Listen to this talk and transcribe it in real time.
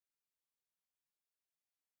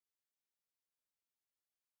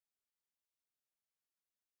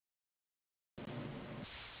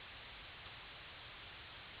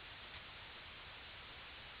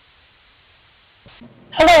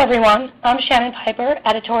Hello everyone, I'm Shannon Piper,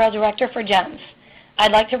 Editorial Director for GEMS.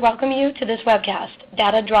 I'd like to welcome you to this webcast,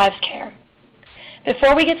 Data Drives Care.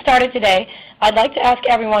 Before we get started today, I'd like to ask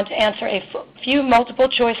everyone to answer a few multiple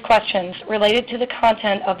choice questions related to the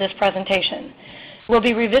content of this presentation. We'll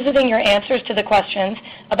be revisiting your answers to the questions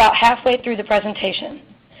about halfway through the presentation.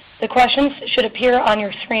 The questions should appear on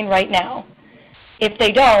your screen right now. If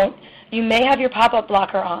they don't, you may have your pop-up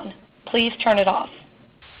blocker on. Please turn it off.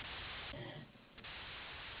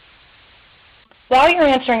 While you're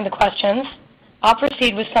answering the questions, I'll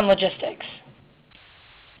proceed with some logistics.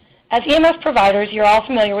 As EMS providers, you're all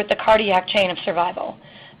familiar with the cardiac chain of survival.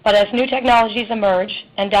 But as new technologies emerge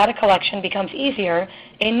and data collection becomes easier,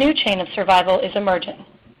 a new chain of survival is emerging,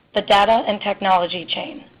 the data and technology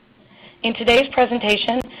chain. In today's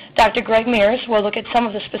presentation, Dr. Greg Mears will look at some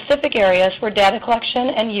of the specific areas where data collection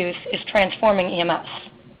and use is transforming EMS.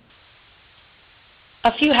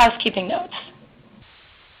 A few housekeeping notes.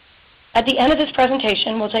 At the end of this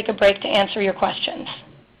presentation, we'll take a break to answer your questions.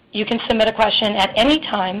 You can submit a question at any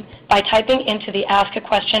time by typing into the Ask a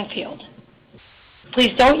Question field.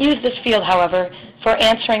 Please don't use this field, however, for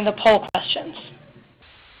answering the poll questions.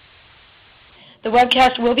 The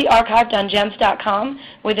webcast will be archived on GEMS.com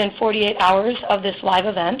within 48 hours of this live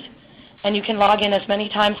event, and you can log in as many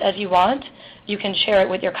times as you want. You can share it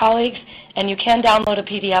with your colleagues, and you can download a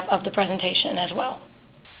PDF of the presentation as well.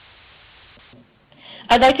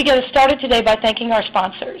 I'd like to get us started today by thanking our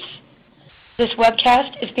sponsors. This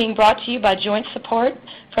webcast is being brought to you by joint support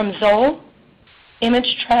from ZOLL,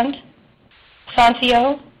 ImageTrend,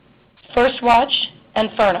 Santio, First Watch, and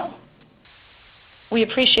Furno. We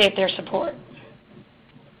appreciate their support.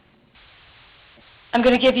 I'm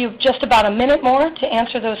going to give you just about a minute more to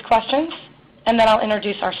answer those questions, and then I'll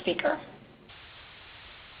introduce our speaker.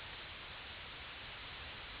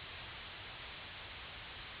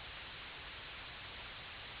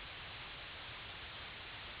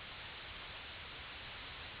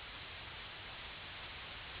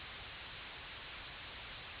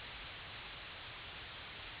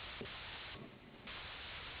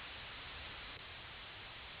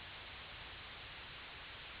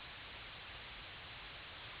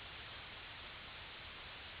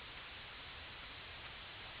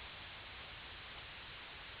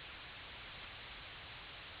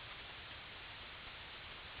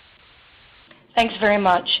 Thanks very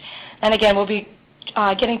much. And again, we'll be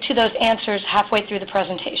getting to those answers halfway through the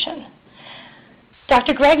presentation.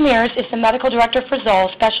 Dr. Greg Mears is the Medical Director for ZOLL,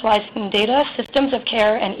 specializing in data, systems of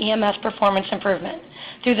care, and EMS performance improvement.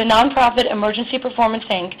 Through the nonprofit Emergency Performance,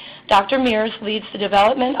 Inc., Dr. Mears leads the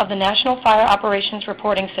development of the National Fire Operations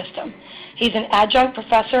Reporting System. He's an adjunct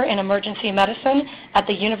professor in emergency medicine at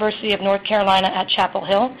the University of North Carolina at Chapel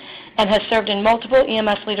Hill and has served in multiple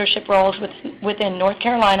EMS leadership roles within North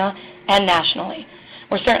Carolina and nationally.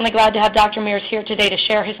 We're certainly glad to have Dr. Mears here today to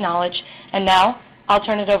share his knowledge, and now I'll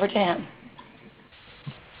turn it over to him.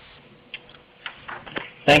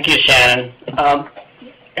 Thank you, Shannon.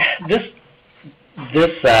 This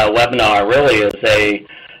webinar really is a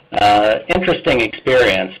interesting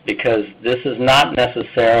experience because this is not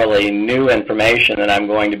necessarily new information that I'm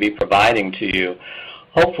going to be providing to you.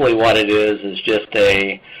 Hopefully what it is just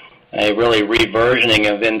a really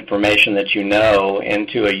reversioning of information that you know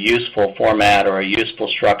into a useful format or a useful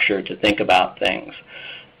structure to think about things.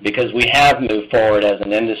 Because we have moved forward as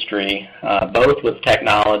an industry, both with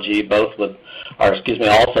technology,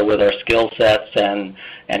 also with our skill sets and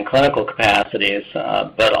clinical capacities,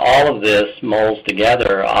 but all of this molds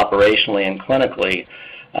together operationally and clinically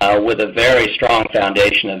with a very strong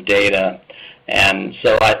foundation of data. And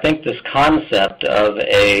so I think this concept of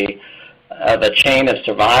a chain of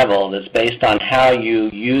survival that's based on how you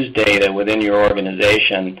use data within your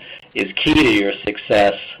organization is key to your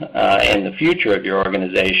success in the future of your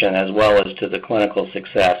organization, as well as to the clinical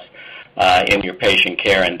success in your patient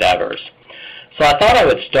care endeavors. So I thought I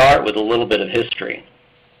would start with a little bit of history.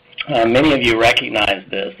 Many of you recognize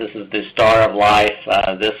this. This is the Star of Life.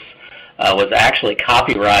 This was actually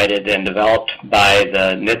copyrighted and developed by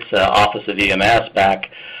the NHTSA Office of EMS back,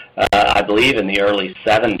 I believe, in the early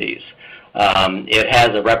 70s. It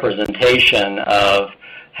has a representation of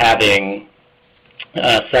having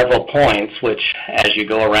several points, which, as you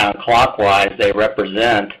go around clockwise, they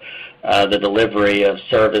represent the delivery of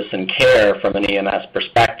service and care from an EMS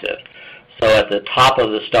perspective. So at the top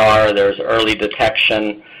of the star, there's early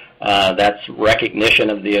detection. That's recognition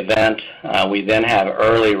of the event. We then have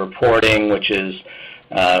early reporting, which is,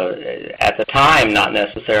 at the time, not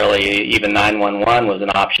necessarily even 911 was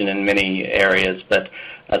an option in many areas, but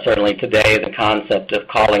certainly today the concept of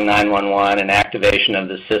calling 911 and activation of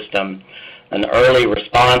the system an early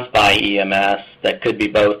response by EMS that could be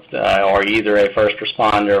both or either a first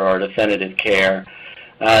responder or definitive care,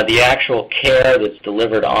 the actual care that's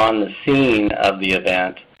delivered on the scene of the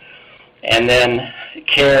event, and then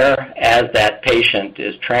care as that patient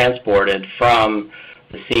is transported from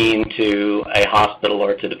the scene to a hospital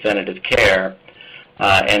or to definitive care.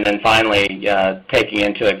 And then finally, taking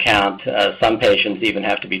into account some patients even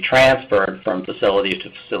have to be transferred from facility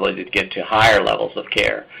to facility to get to higher levels of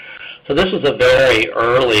care. So this was a very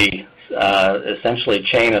early, essentially,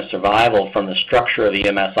 chain of survival from the structure of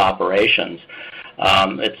EMS operations.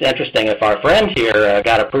 It's interesting, if our friend here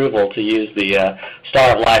got approval to use the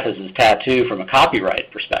Star of Life as his tattoo from a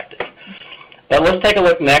copyright perspective. But let's take a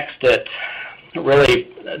look next at really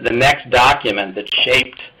the next document that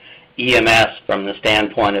shaped EMS from the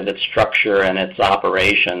standpoint of its structure and its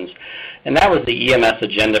operations, and that was the EMS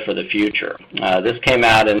Agenda for the Future. This came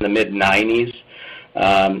out in the mid-90s.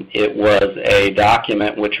 It was a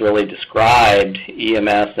document which really described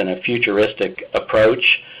EMS in a futuristic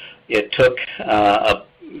approach. It took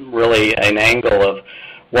really an angle of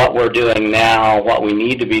what we're doing now, what we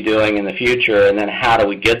need to be doing in the future, and then how do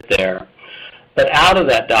we get there. But out of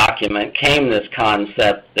that document came this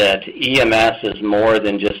concept that EMS is more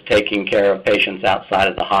than just taking care of patients outside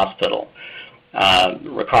of the hospital.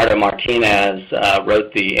 Ricardo Martinez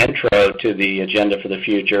wrote the intro to the Agenda for the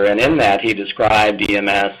Future, and in that he described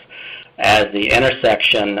EMS as the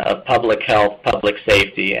intersection of public health, public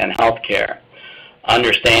safety, and healthcare,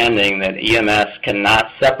 understanding that EMS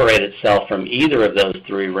cannot separate itself from either of those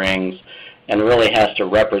three rings and really has to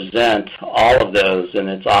represent all of those in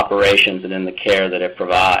its operations and in the care that it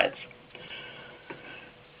provides.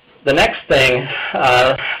 The next thing,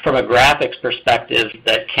 from a graphics perspective,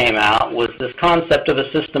 that came out was this concept of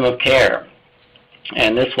a system of care.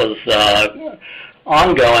 And this was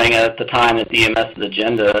ongoing at the time that the EMS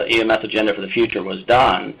Agenda for the Future was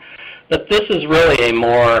done. But this is really a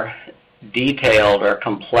more detailed or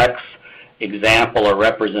complex example or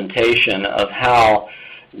representation of how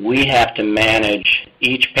we have to manage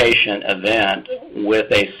each patient event with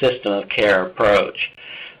a system of care approach.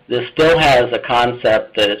 This still has a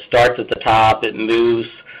concept that it starts at the top, it moves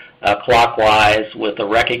clockwise with the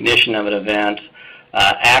recognition of an event,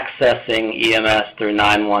 accessing EMS through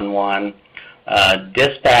 911,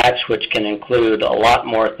 dispatch, which can include a lot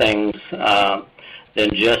more things than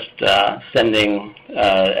just sending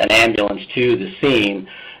an ambulance to the scene.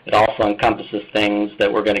 It also encompasses things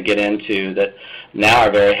that we're going to get into that now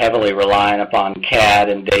are very heavily reliant upon CAD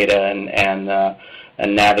and data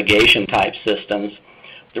and navigation type systems.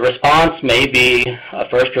 The response may be a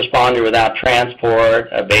first responder without transport,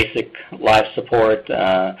 a basic life support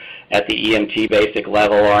at the EMT basic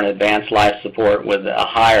level, or an advanced life support with a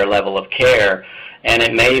higher level of care. And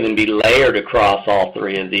it may even be layered across all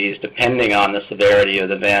three of these, depending on the severity of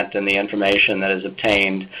the event and the information that is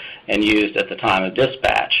obtained and used at the time of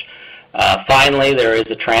dispatch. Finally, there is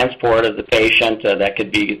a transport of the patient that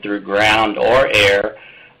could be through ground or air.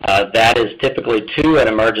 That is typically to an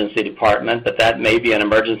emergency department, but that may be an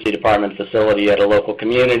emergency department facility at a local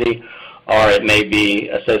community, or it may be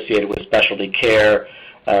associated with specialty care,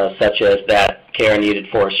 such as that care needed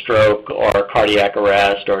for a stroke or cardiac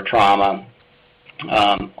arrest or trauma,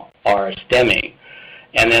 or a STEMI.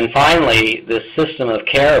 And then finally, this system of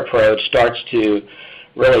care approach starts to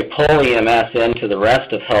really pull EMS into the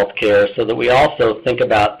rest of healthcare, so that we also think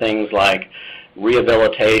about things like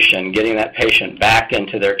rehabilitation, getting that patient back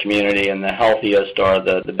into their community in the healthiest or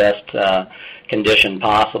the best condition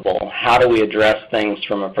possible. How do we address things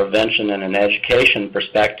from a prevention and an education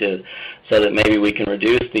perspective so that maybe we can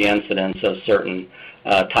reduce the incidence of certain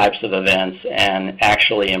types of events and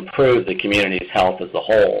actually improve the community's health as a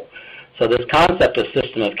whole? So this concept of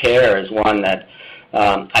system of care is one that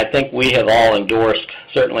I think we have all endorsed,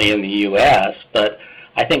 certainly in the U.S., but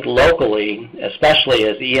I think locally, especially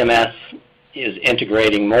as EMS is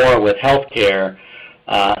integrating more with healthcare,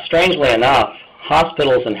 strangely enough,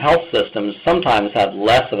 hospitals and health systems sometimes have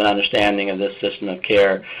less of an understanding of this system of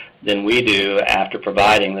care than we do after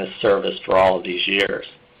providing this service for all of these years.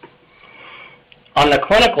 On the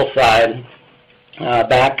clinical side,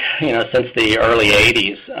 back since the early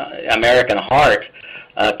 80s, American Heart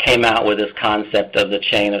came out with this concept of the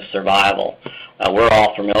chain of survival. We're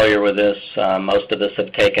all familiar with this. Most of us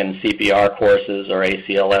have taken CPR courses or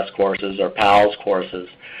ACLS courses or PALS courses,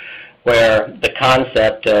 where the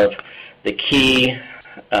concept of the key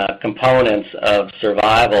components of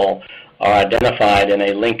survival are identified in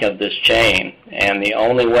a link of this chain. And the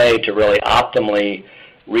only way to really optimally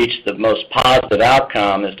reach the most positive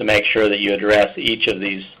outcome is to make sure that you address each of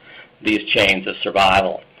these chains of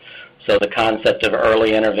survival. So the concept of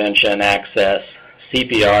early intervention, access,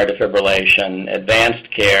 CPR defibrillation, advanced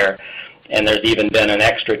care, and there's even been an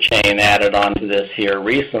extra chain added onto this here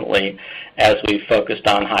recently as we've focused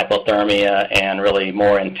on hypothermia and really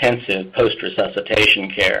more intensive post-resuscitation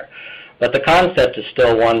care. But the concept is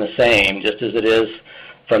still one the same, just as it is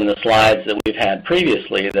from the slides that we've had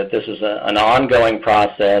previously, that this is an ongoing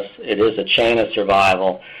process. It is a chain of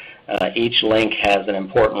survival. Each link has an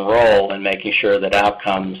important role in making sure that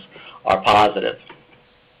outcomes are positive.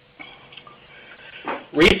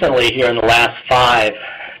 Recently, here in the last 5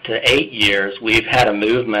 to 8 years, we've had a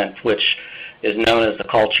movement which is known as the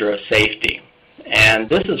culture of safety. And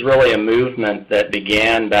this is really a movement that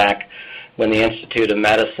began back when the Institute of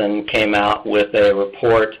Medicine came out with a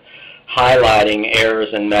report highlighting errors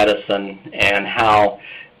in medicine and how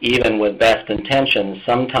even with best intentions,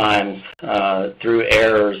 sometimes through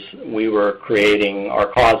errors we were creating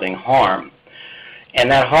or causing harm. And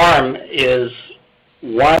that harm is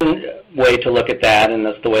one way to look at that, and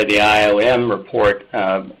that's the way the IOM report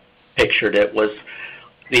pictured it, was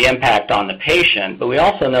the impact on the patient. But we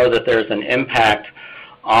also know that there's an impact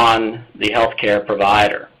on the healthcare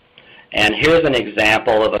provider. And here's an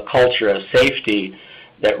example of a culture of safety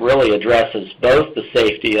that really addresses both the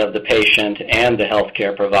safety of the patient and the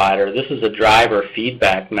healthcare provider. This is a driver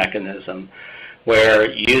feedback mechanism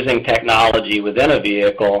where, using technology within a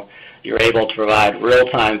vehicle, you're able to provide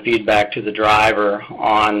real-time feedback to the driver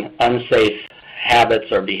on unsafe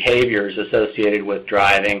habits or behaviors associated with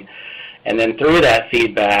driving. And then through that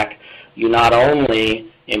feedback, you not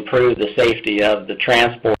only improve the safety of the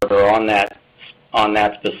transporter on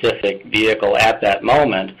that specific vehicle at that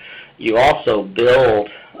moment, you also build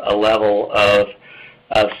a level of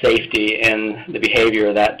safety in the behavior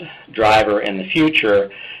of that driver in the future,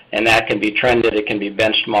 and that can be trended, it can be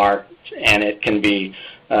benchmarked, and it can be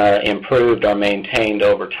improved or maintained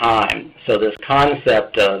over time. So this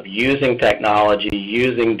concept of using technology,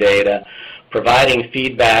 using data, providing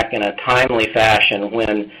feedback in a timely fashion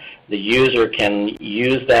when the user can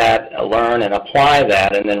use that, learn and apply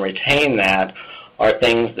that, and then retain that, are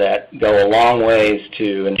things that go a long ways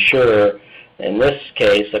to ensure, in this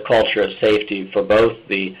case, a culture of safety for both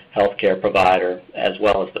the healthcare provider as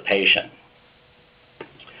well as the patient.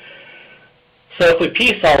 So if we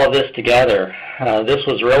piece all of this together, this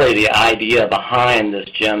was really the idea behind this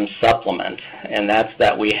GEM supplement, and that's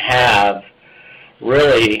that we have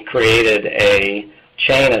really created a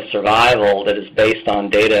chain of survival that is based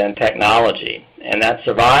on data and technology. And that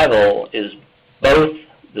survival is both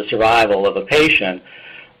the survival of a patient,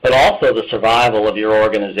 but also the survival of your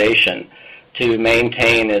organization to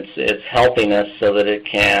maintain its healthiness so that it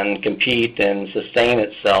can compete and sustain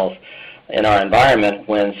itself in our environment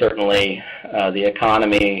when certainly the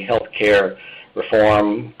economy, healthcare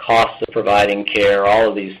reform, costs of providing care, all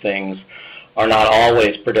of these things are not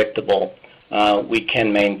always predictable. We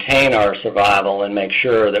can maintain our survival and make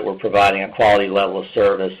sure that we're providing a quality level of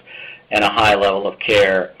service and a high level of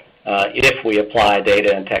care if we apply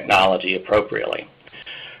data and technology appropriately.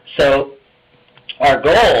 So our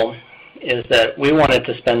goal is that we wanted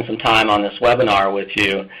to spend some time on this webinar with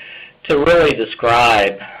you to really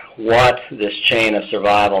describe what this chain of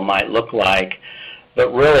survival might look like,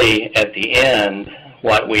 but really at the end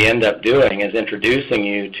what we end up doing is introducing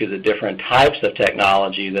you to the different types of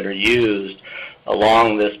technology that are used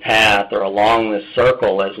along this path or along this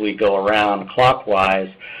circle as we go around clockwise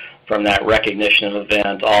from that recognition of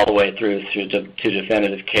event all the way through to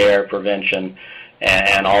definitive care, prevention,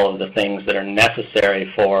 and all of the things that are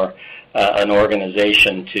necessary for an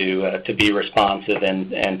organization to be responsive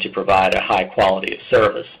and to provide a high quality of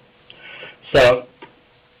service. So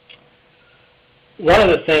one of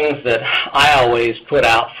the things that I always put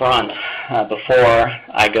out front before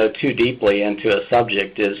I go too deeply into a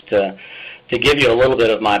subject is to give you a little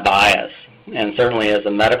bit of my bias. And certainly as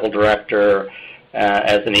a medical director,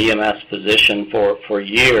 as an EMS physician for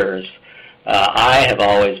years, I have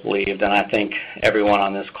always believed, and I think everyone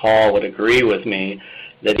on this call would agree with me,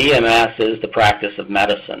 that EMS is the practice of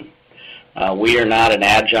medicine. We are not an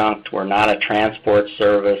adjunct, we're not a transport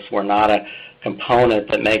service, we're not a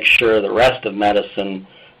component that makes sure the rest of medicine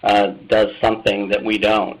does something that we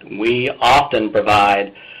don't. We often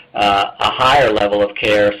provide a higher level of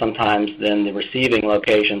care sometimes than the receiving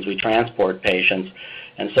locations we transport patients,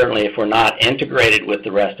 and certainly if we're not integrated with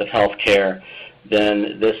the rest of healthcare,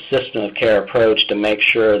 then this system of care approach to make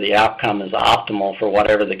sure the outcome is optimal for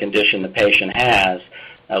whatever the condition the patient has,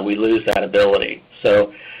 we lose that ability.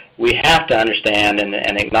 So we have to understand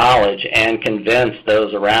and acknowledge and convince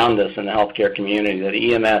those around us in the healthcare community that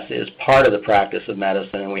EMS is part of the practice of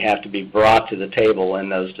medicine, and we have to be brought to the table in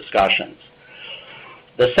those discussions.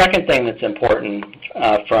 The second thing that's important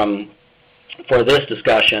for this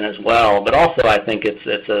discussion as well, but also I think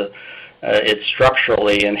it's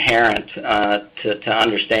structurally inherent to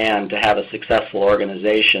understand to have a successful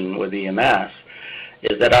organization with EMS,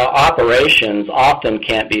 is that our operations often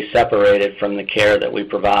can't be separated from the care that we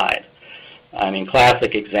provide. I mean,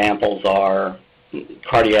 classic examples are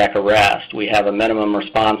cardiac arrest. We have a minimum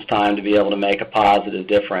response time to be able to make a positive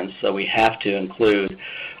difference, so we have to include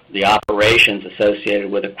the operations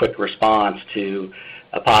associated with a quick response to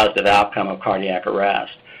a positive outcome of cardiac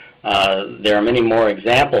arrest. There are many more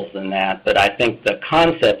examples than that, but I think the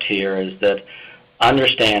concept here is that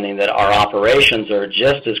understanding that our operations are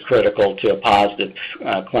just as critical to a positive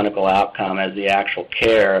clinical outcome as the actual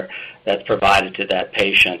care that's provided to that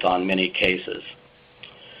patient on many cases.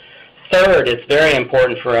 Third, it's very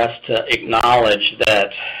important for us to acknowledge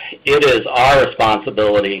that it is our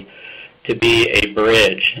responsibility to be a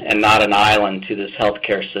bridge and not an island to this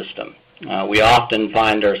healthcare system. We often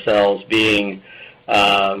find ourselves being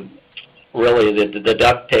really the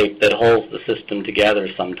duct tape that holds the system together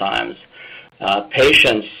sometimes.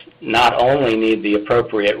 Patients not only need the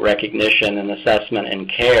appropriate recognition and assessment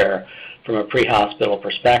and care from a pre-hospital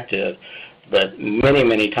perspective, but many,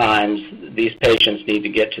 many times these patients need to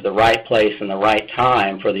get to the right place and the right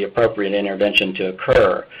time for the appropriate intervention to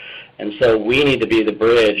occur. And so we need to be the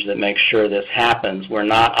bridge that makes sure this happens. We're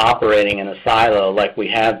not operating in a silo like we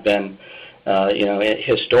have been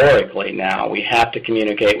historically now. We have to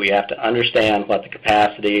communicate. We have to understand what the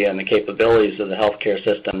capacity and the capabilities of the healthcare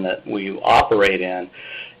system that we operate in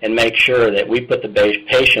and make sure that we put the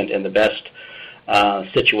patient in the best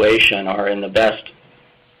situation or in the best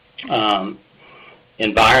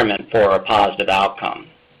environment for a positive outcome.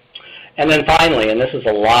 And then finally, and this is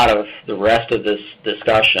a lot of the rest of this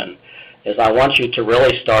discussion, is I want you to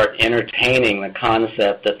really start entertaining the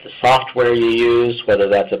concept that the software you use, whether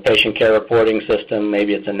that's a patient care reporting system,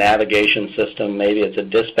 maybe it's a navigation system, maybe it's a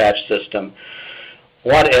dispatch system,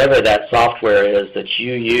 whatever that software is that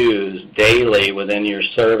you use daily within your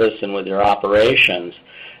service and with your operations,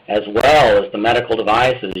 as well as the medical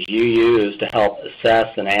devices you use to help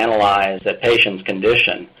assess and analyze a patient's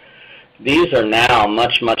condition, these are now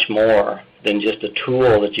much, much more than just a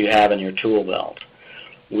tool that you have in your tool belt.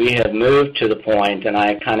 We have moved to the point, and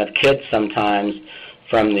I kind of kid sometimes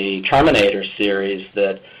from the Terminator series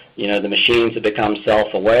that, the machines have become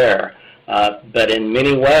self-aware. But in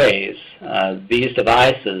many ways, these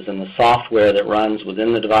devices and the software that runs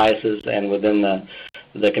within the devices and within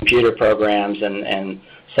the computer programs and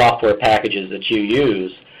software packages that you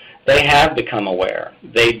use, they have become aware.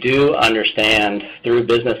 They do understand through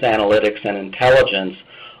business analytics and intelligence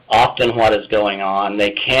often what is going on.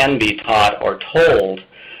 They can be taught or told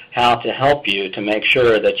how to help you to make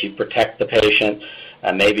sure that you protect the patient,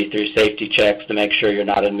 maybe through safety checks to make sure you're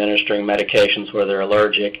not administering medications where they're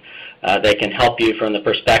allergic. They can help you from the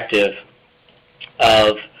perspective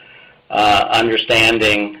of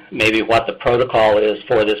understanding maybe what the protocol is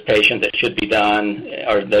for this patient that should be done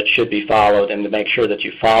or that should be followed, and to make sure that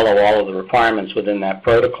you follow all of the requirements within that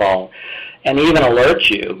protocol, and even alert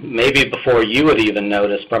you, maybe before you would even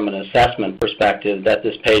notice from an assessment perspective, that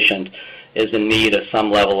this patient is in need of some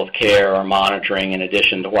level of care or monitoring in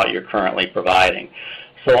addition to what you're currently providing.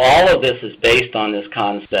 So all of this is based on this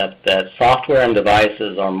concept that software and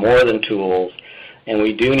devices are more than tools, and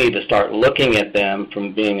we do need to start looking at them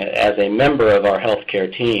from being as a member of our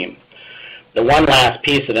healthcare team. The one last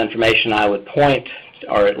piece of information I would point,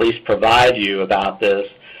 or at least provide you about this,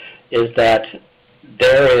 is that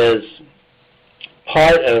there is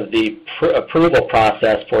part of the approval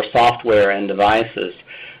process for software and devices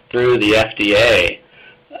through the FDA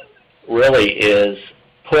really is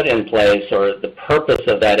put in place, or the purpose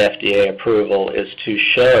of that FDA approval is to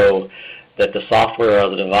show that the software or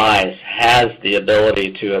the device has the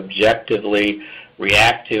ability to objectively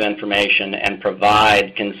react to information and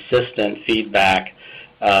provide consistent feedback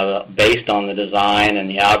based on the design and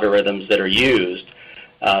the algorithms that are used.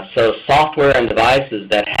 So software and devices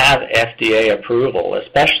that have FDA approval,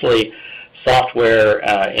 especially software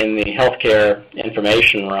in the healthcare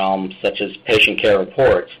information realm, such as patient care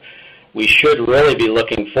reports, we should really be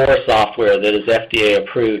looking for software that is FDA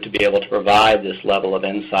approved to be able to provide this level of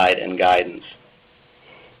insight and guidance.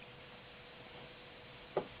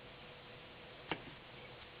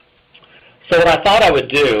 So what I thought I would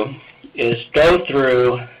do is go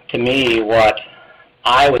through, to me, what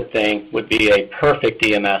I would think would be a perfect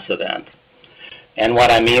EMS event. And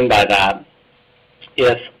what I mean by that,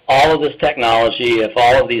 if all of this technology, if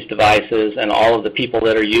all of these devices and all of the people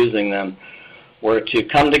that are using them were to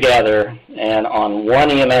come together and on one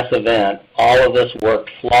EMS event, all of this worked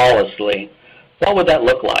flawlessly what would that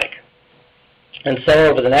look like? And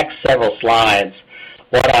so over the next several slides,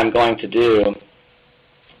 what I'm going to do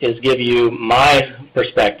is give you my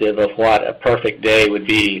perspective of what a perfect day would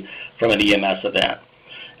be from an EMS event.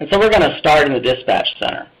 And so we're going to start in the dispatch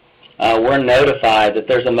center. We're notified that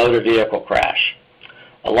there's a motor vehicle crash.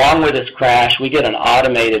 Along with this crash, we get an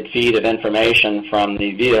automated feed of information from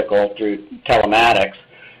the vehicle through telematics,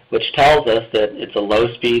 which tells us that it's a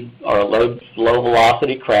low-speed or a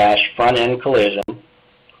low-velocity crash, front-end collision,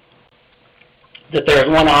 that there's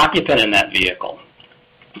one occupant in that vehicle.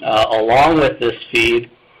 Along with this feed,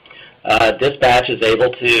 dispatch is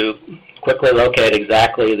able to quickly locate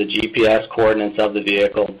exactly the GPS coordinates of the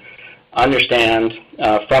vehicle, understand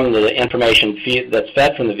from the information feed that's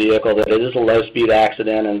fed from the vehicle that it is a low-speed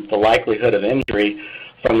accident and the likelihood of injury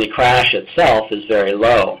from the crash itself is very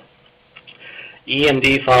low.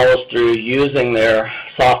 EMD follows through using their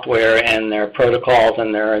software and their protocols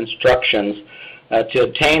and their instructions to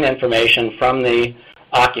obtain information from the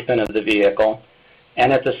occupant of the vehicle.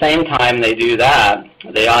 And at the same time they do that,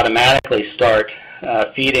 they automatically start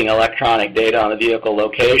feeding electronic data on the vehicle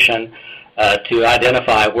location to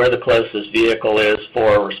identify where the closest vehicle is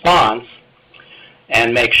for response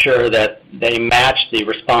and make sure that they match the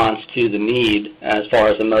response to the need as far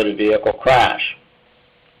as a motor vehicle crash.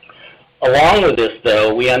 Along with this,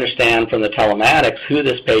 though, we understand from the telematics who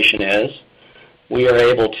this patient is. We are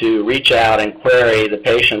able to reach out and query the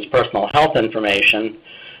patient's personal health information,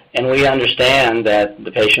 and we understand that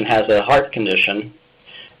the patient has a heart condition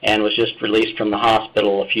and was just released from the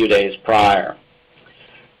hospital a few days prior.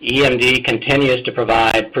 EMD continues to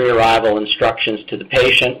provide pre-arrival instructions to the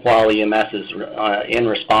patient while EMS is in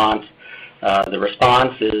response. The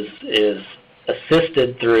response is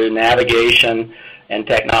assisted through navigation and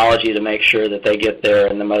technology to make sure that they get there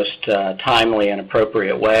in the most timely and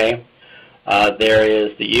appropriate way. There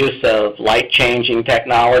is the use of light-changing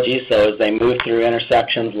technology, so as they move through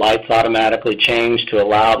intersections, lights automatically change to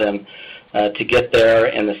allow them to get there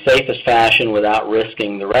in the safest fashion without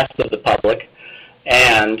risking the rest of the public.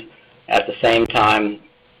 And at the same time,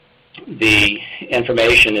 the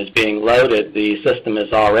information is being loaded. The system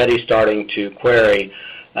is already starting to query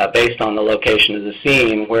based on the location of the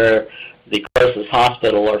scene where the closest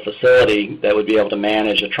hospital or facility that would be able to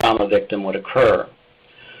manage a trauma victim would occur.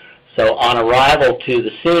 So on arrival to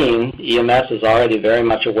the scene, EMS is already very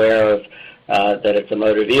much aware of that it's a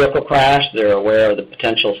motor vehicle crash. They're aware of the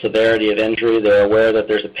potential severity of injury. They're aware that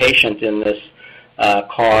there's a patient in this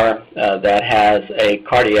car that has a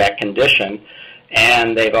cardiac condition,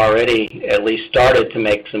 and they've already at least started to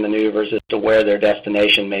make some maneuvers as to where their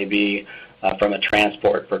destination may be from a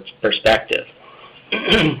transport perspective.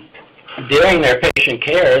 During their patient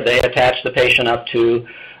care, they attach the patient up to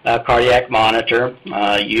a cardiac monitor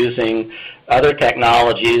using other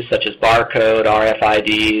technologies such as barcode,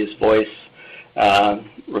 RFIDs, voice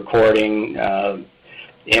recording,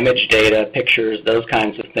 image data, pictures, those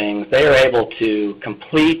kinds of things. They are able to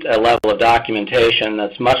complete a level of documentation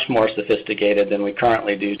that's much more sophisticated than we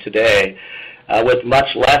currently do today, with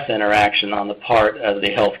much less interaction on the part of the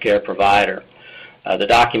healthcare provider. The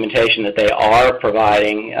documentation that they are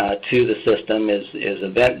providing to the system is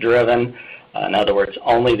event-driven. In other words,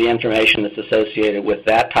 only the information that's associated with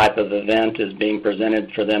that type of event is being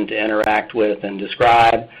presented for them to interact with and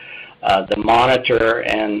describe. The monitor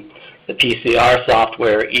and the PCR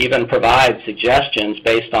software even provides suggestions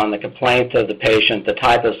based on the complaint of the patient, the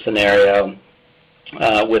type of scenario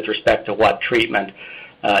with respect to what treatment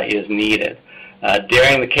is needed.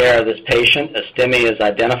 During the care of this patient, a STEMI is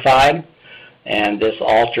identified, and this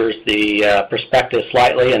alters the perspective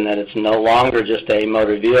slightly in that it's no longer just a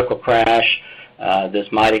motor vehicle crash. This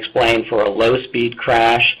might explain for a low-speed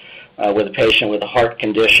crash with a patient with a heart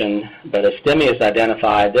condition, but a STEMI is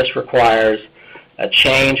identified. This requires a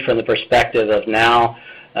change from the perspective of now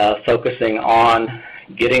focusing on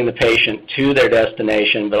getting the patient to their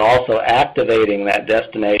destination, but also activating that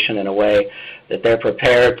destination in a way that they're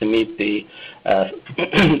prepared to meet the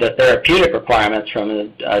therapeutic requirements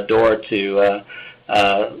from a door to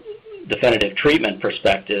definitive treatment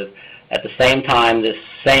perspective. At the same time, this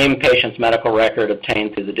same patient's medical record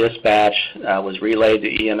obtained through the dispatch was relayed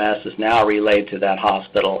to EMS, is now relayed to that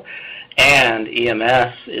hospital, and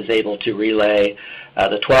EMS is able to relay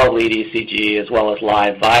the 12-lead ECG as well as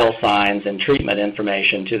live vital signs and treatment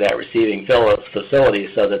information to that receiving facility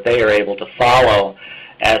so that they are able to follow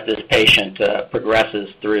as this patient progresses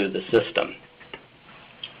through the system.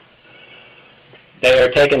 They are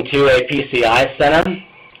taken to a PCI center.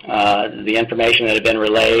 The information that had been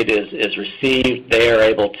relayed is received. They are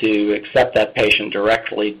able to accept that patient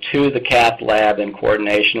directly to the cath lab in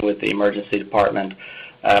coordination with the emergency department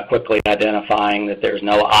quickly identifying that there's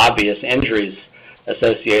no obvious injuries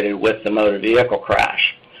associated with the motor vehicle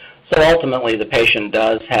crash. So ultimately, the patient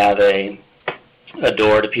does have a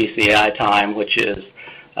door to PCI time, which is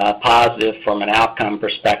positive from an outcome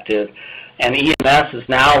perspective. And EMS is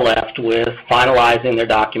now left with finalizing their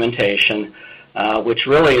documentation, which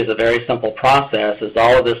really is a very simple process, as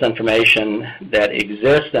all of this information that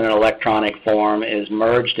exists in an electronic form is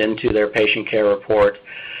merged into their patient care report.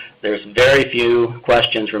 There's very few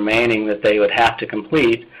questions remaining that they would have to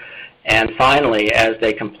complete. And finally, as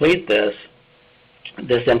they complete this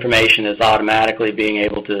information is automatically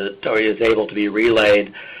able to be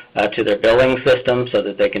relayed to their billing system so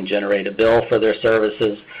that they can generate a bill for their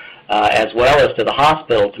services, as well as to the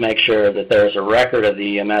hospital to make sure that there's a record of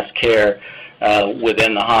the EMS care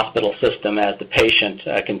within the hospital system as the patient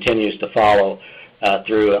continues to follow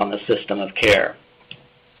through on the system of care.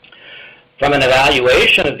 From an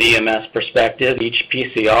evaluation of the EMS perspective, each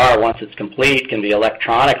PCR, once it's complete, can be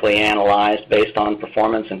electronically analyzed based on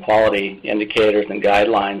performance and quality indicators and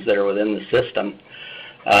guidelines that are within the system.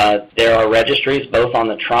 There are registries both on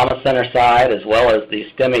the trauma center side as well as the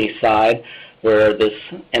STEMI side where this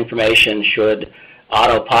information should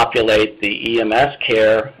auto-populate the EMS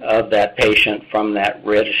care of that patient from that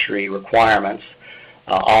registry requirements.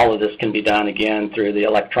 All of this can be done, again, through the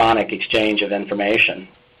electronic exchange of information.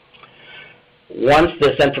 Once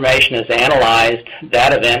this information is analyzed,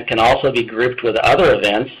 that event can also be grouped with other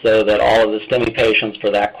events so that all of the STEMI patients for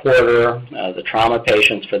that quarter, the trauma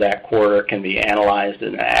patients for that quarter can be analyzed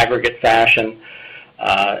in an aggregate fashion.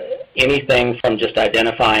 Anything from just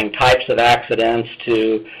identifying types of accidents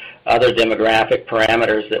to other demographic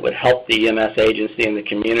parameters that would help the EMS agency and the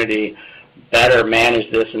community better manage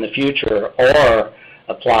this in the future or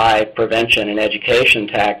apply prevention and education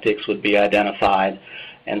tactics would be identified.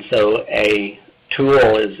 And so a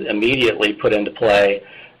tool is immediately put into play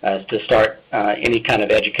to start any kind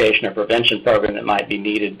of education or prevention program that might be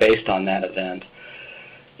needed based on that event.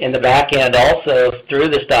 In the back end also, through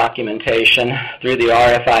this documentation, through the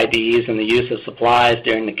RFIDs and the use of supplies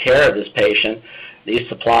during the care of this patient, these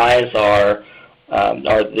supplies are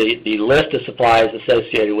the list of supplies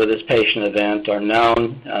associated with this patient event are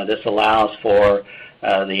known. This allows for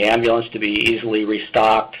the ambulance to be easily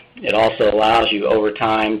restocked. It also allows you over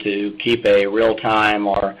time to keep a real-time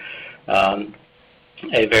or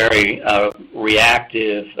a very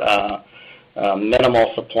reactive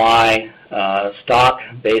minimal supply stock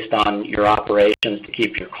based on your operations to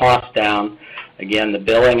keep your costs down. Again, the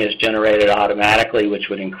billing is generated automatically, which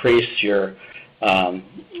would increase your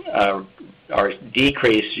or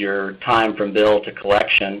decrease your time from bill to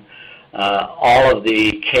collection. All of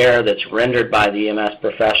the care that's rendered by the EMS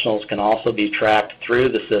professionals can also be tracked through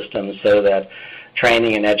the system so that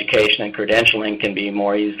training and education and credentialing can be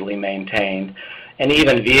more easily maintained. And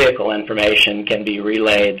even vehicle information can be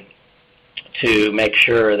relayed to make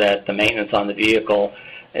sure that the maintenance on the vehicle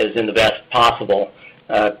is in the best possible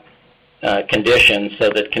condition so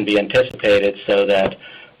that it can be anticipated so that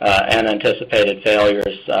unanticipated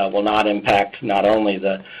failures will not impact not only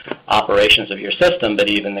the operations of your system, but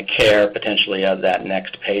even the care potentially of that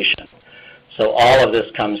next patient. So all of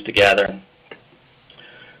this comes together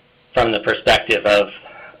from the perspective of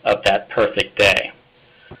that perfect day.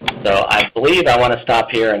 So I believe I want to stop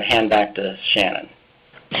here and hand back to Shannon.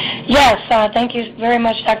 Yes, thank you very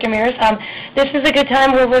much, Dr. Mears. This is a good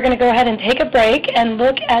time where we're going to go ahead and take a break and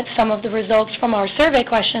look at some of the results from our survey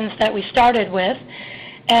questions that we started with.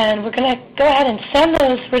 And we're going to go ahead and send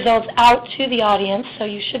those results out to the audience, so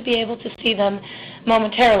you should be able to see them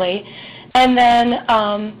momentarily. And then,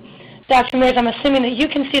 Dr. Mears, I'm assuming that you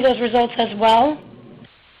can see those results as well.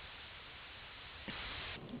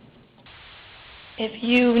 If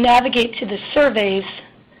you navigate to the surveys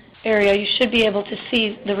area, you should be able to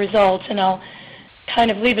see the results, and I'll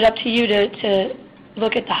kind of leave it up to you to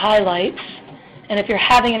look at the highlights. And if you're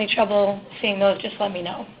having any trouble seeing those, just let me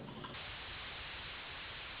know.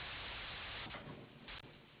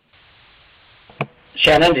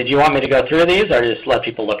 Shannon, did you want me to go through these or just let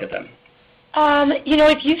people look at them? You know,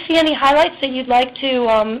 if you see any highlights that you'd like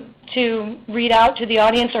to read out to the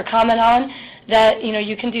audience or comment on, that, you know,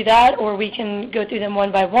 you can do that, or we can go through them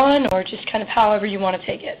one by one, or just kind of however you want to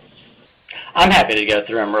take it. I'm happy to go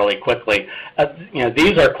through them really quickly. You know,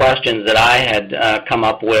 these are questions that I had come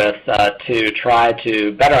up with to try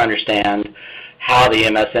to better understand how the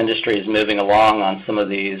EMS industry is moving along on some of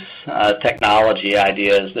these technology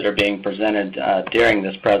ideas that are being presented during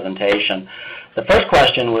this presentation. The first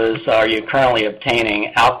question was, are you currently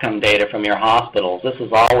obtaining outcome data from your hospitals? This has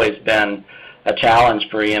always been a challenge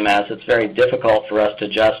for EMS. It's very difficult for us to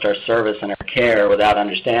adjust our service and our care without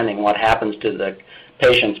understanding what happens to the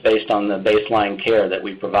patients based on the baseline care that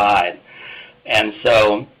we provide. And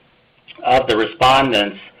so of the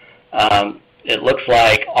respondents, it looks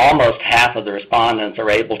like almost half of the respondents are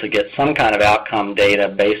able to get some kind of outcome data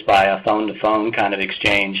based by a phone-to-phone kind of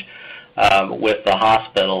exchange with the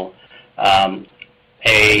hospital.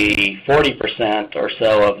 A 40% or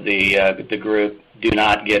so of the group do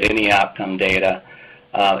not get any outcome data.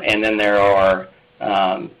 And then there are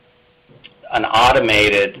an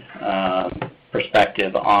automated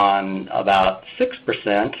perspective on about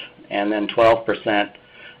 6%, and then 12%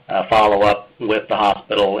 follow up with the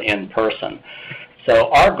hospital in person.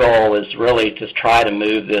 So our goal is really to try to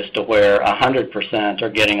move this to where 100% are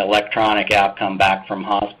getting electronic outcome back from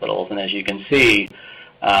hospitals. And as you can see,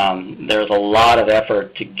 there's a lot of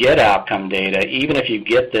effort to get outcome data. Even if you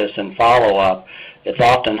get this in follow-up, it's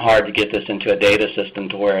often hard to get this into a data system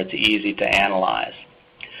to where it's easy to analyze.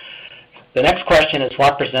 The next question is,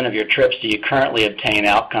 what % of your trips do you currently obtain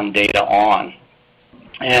outcome data on?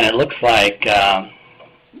 And it looks like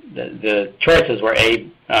the choices were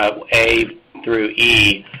A through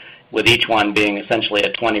E, with each one being essentially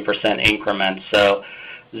a 20% increment. So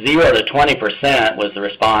 0 to 20% was the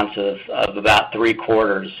response of about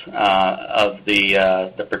 3/4 of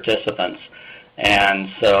the participants. And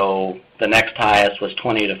so the next highest was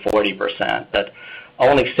 20 to 40%. But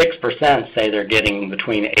only 6% say they're getting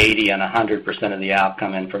between 80 and 100% of the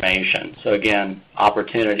outcome information. So again,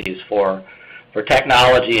 opportunities for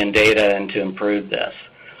technology and data and to improve this.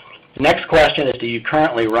 The next question is, do you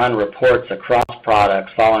currently run reports across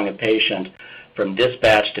products following a patient from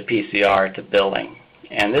dispatch to PCR to billing?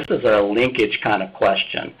 And this is a linkage kind of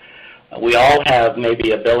question. We all have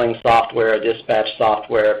maybe a billing software, a dispatch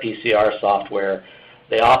software, a PCR software.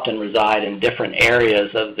 They often reside in different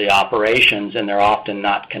areas of the operations, and they're often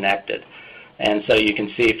not connected. And so you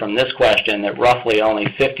can see from this question that roughly only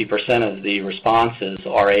 50% of the responses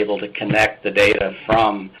are able to connect the data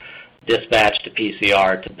from dispatch to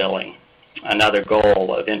PCR to billing, another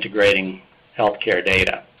goal of integrating healthcare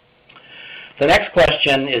data. The next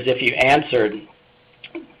question is, if you answered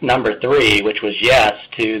number 3, which was yes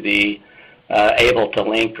to the able to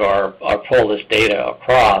link or pull this data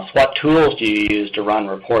across, what tools do you use to run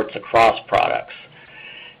reports across products?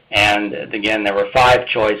 And again, there were 5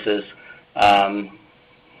 choices. The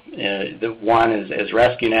one is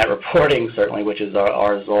RescueNet reporting, certainly, which is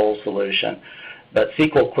our ZOLL solution. But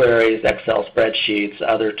SQL queries, Excel spreadsheets,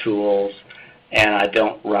 other tools, and I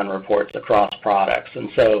don't run reports across products. And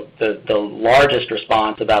so the largest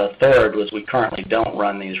response, about 1/3, was we currently don't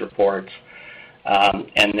run these reports.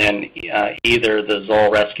 And then either the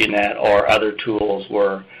ZOLL RescueNet or other tools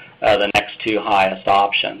were the next 2 highest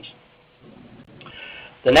options.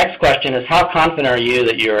 The next question is, how confident are you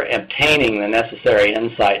that you're obtaining the necessary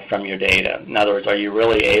insight from your data? In other words, are you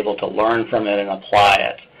really able to learn from it and apply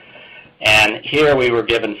it? And here we were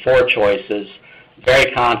given 4 choices: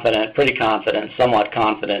 very confident, pretty confident, somewhat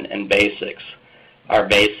confident, and basics are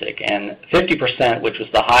basic. And 50%, which was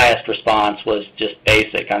the highest response, was just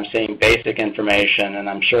basic. I'm seeing basic information, and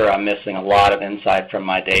I'm sure I'm missing a lot of insight from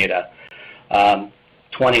my data.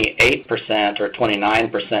 28% or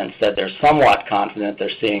 29% said they're somewhat confident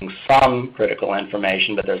they're seeing some critical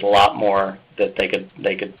information, but there's a lot more that they could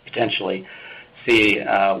potentially see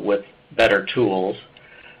with better tools.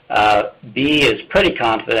 B is pretty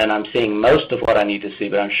confident. I'm seeing most of what I need to see,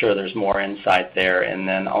 but I'm sure there's more insight there. And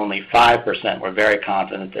then only 5% were very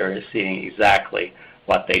confident they're seeing exactly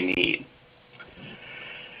what they need.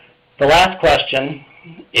 The last question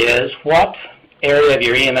is, what area of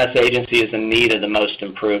your EMS agency is in need of the most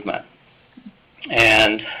improvement?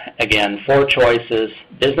 And again, 4 choices: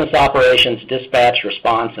 business operations, dispatch,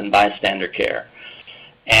 response, and bystander care.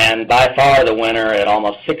 And by far the winner at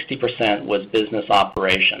almost 60% was business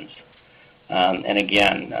operations. And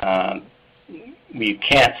again, you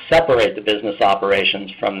can't separate the business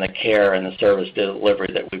operations from the care and the service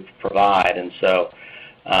delivery that we provide. And so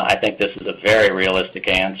I think this is a very realistic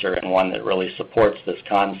answer, and one that really supports this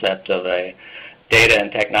concept of a data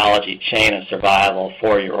and technology chain of survival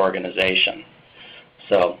for your organization.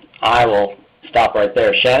 So I will stop right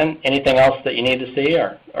there. Shannon, anything else that you need to see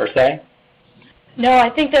or say? No, I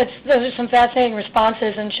think those are some fascinating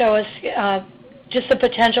responses and show us just the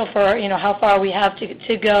potential for how far we have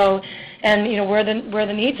to go, and where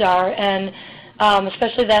the needs are. And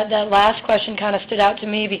especially that last question kind of stood out to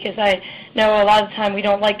me, because I know a lot of the time we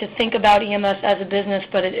don't like to think about EMS as a business,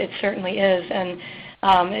 but it certainly is, and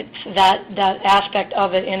it's that aspect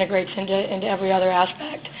of it integrates into every other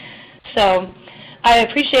aspect. So I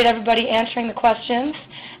appreciate everybody answering the questions,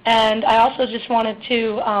 and I also just wanted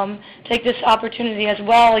to take this opportunity as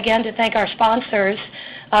well, again, to thank our sponsors,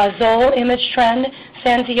 ZOLL, Image Trend,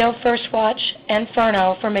 Sanzio, First Watch, and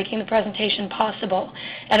Furno for making the presentation possible.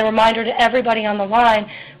 And a reminder to everybody on the line,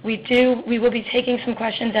 we will be taking some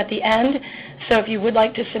questions at the end, so if you would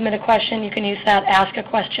like to submit a question, you can use that Ask a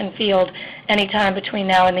Question field anytime between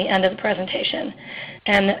now and the end of the presentation.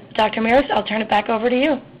 And Dr. Mears, I'll turn it back over to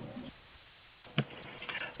you.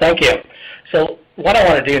 Thank you. So what I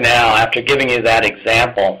want to do now, after giving you that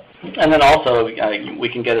example, and then also we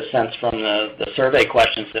can get a sense from the survey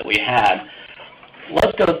questions that we had,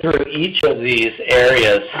 let's go through each of these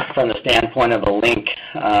areas from the standpoint of a link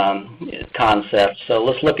concept. So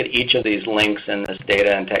let's look at each of these links in this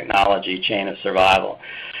data and technology chain of survival.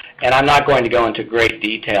 And I'm not going to go into great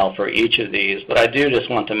detail for each of these, but I do just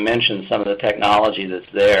want to mention some of the technology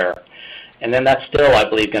that's there. And then that's still, I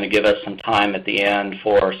believe, going to give us some time at the end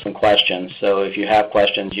for some questions. So if you have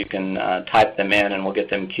questions, you can type them in, and we'll get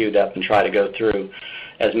them queued up and try to go through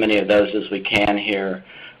as many of those as we can here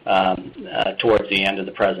towards the end of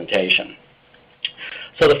the presentation.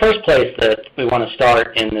 So the first place that we want to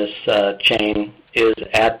start in this chain is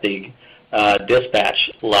at the dispatch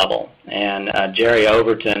level. And Jerry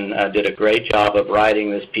Overton did a great job of writing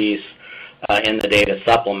this piece in the data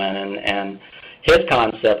supplement. And his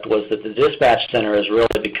concept was that the dispatch center is really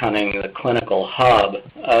becoming the clinical hub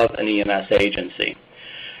of an EMS agency.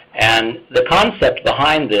 And the concept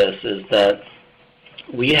behind this is that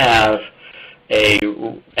we have a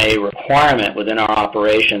requirement within our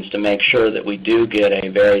operations to make sure that we do get a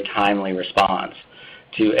very timely response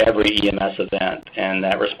to every EMS event. And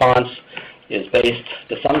that response is based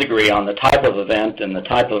to some degree on the type of event and the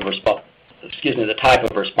type of response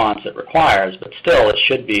it requires, but still it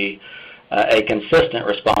should be a consistent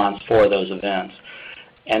response for those events.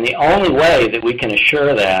 And the only way that we can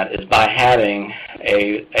assure that is by having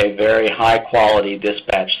a very high-quality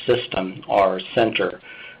dispatch system or center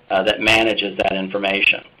that manages that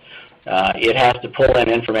information. It has to pull in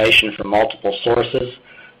information from multiple sources.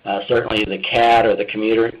 Certainly the CAD or the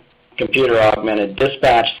computer-augmented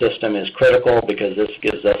dispatch system is critical because this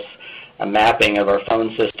gives us a mapping of our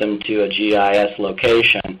phone system to a GIS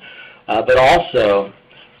location, but also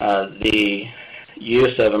the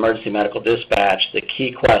use of emergency medical dispatch, the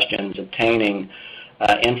key questions, obtaining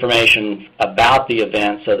information about the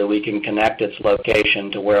event so that we can connect its location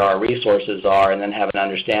to where our resources are and then have an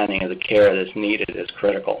understanding of the care that's needed is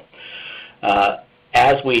critical.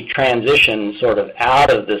 As we transition sort of out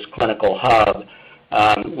of this clinical hub,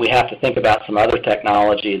 we have to think about some other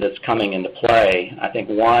technology that's coming into play. I think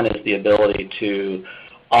one is the ability to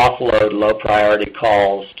offload low priority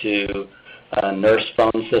calls to nurse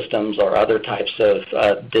phone systems or other types of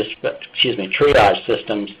triage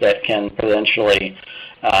systems that can potentially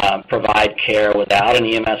provide care without an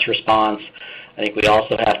EMS response. I think we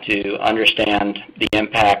also have to understand the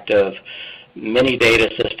impact of many data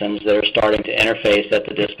systems that are starting to interface at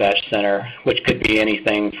the dispatch center, which could be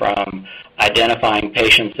anything from identifying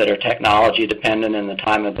patients that are technology dependent in the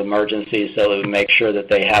time of emergency so that we make sure that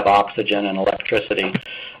they have oxygen and electricity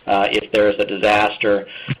if there is a disaster,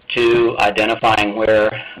 to identifying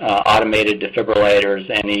where automated defibrillators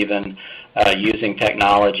and even using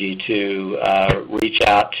technology to reach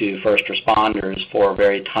out to first responders for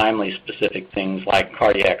very timely specific things like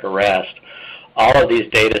cardiac arrest. All of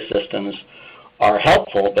these data systems are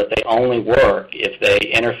helpful, but they only work if they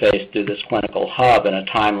interface through this clinical hub in a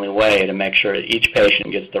timely way to make sure that each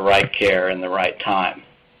patient gets the right care in the right time.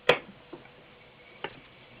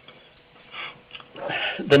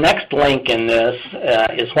 The next link in this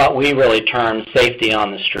is what we really term safety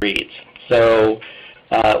on the streets. So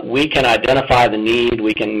we can identify the need,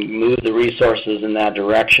 we can move the resources in that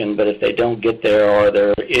direction, but if they don't get there or there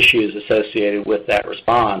are issues associated with that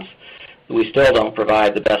response, we still don't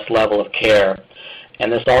provide the best level of care.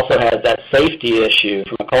 And this also has that safety issue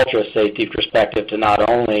from a culture of safety perspective to not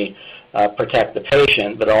only protect the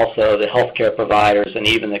patient, but also the healthcare providers and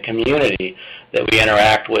even the community that we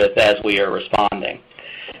interact with as we are responding.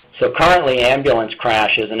 So currently ambulance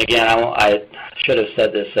crashes, and again, I should have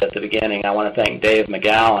said this at the beginning, I want to thank Dave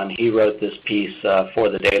McGowan. He wrote this piece for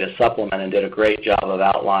the data supplement and did a great job of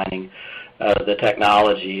outlining the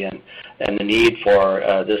technology and the need for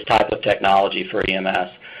this type of technology for EMS.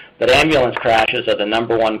 But ambulance crashes are the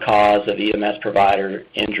 #1 cause of EMS provider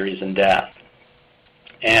injuries and death.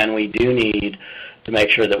 And we do need to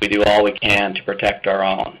make sure that we do all we can to protect our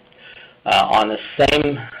own. On the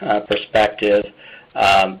same perspective,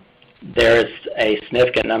 there is a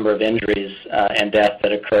significant number of injuries and death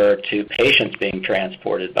that occur to patients being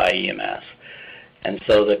transported by EMS. And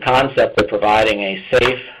so the concept of providing a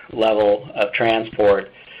safe level of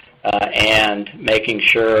transport and making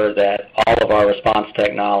sure that all of our response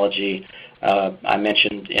technology, I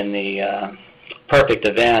mentioned in the perfect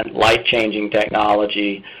event, light-changing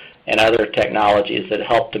technology and other technologies that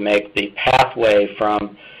help to make the pathway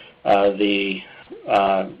from the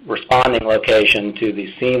responding location to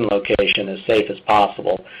the scene location as safe as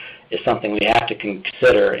possible, is something we have to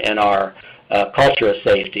consider in our culture of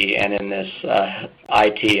safety and in this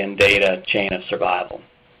IT and data chain of survival.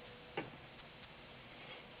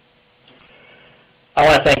 I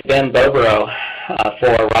want to thank Ben Bobrow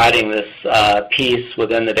for writing this piece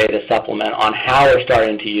within the data supplement on how we're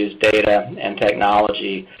starting to use data and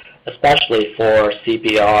technology, especially for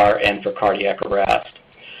CPR and for cardiac arrest.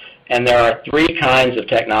 And there are three kinds of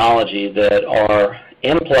technology that are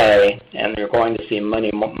in play, and you're going to see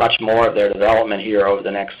much more of their development here over the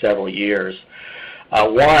next several years.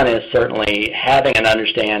 One is certainly having an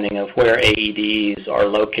understanding of where AEDs are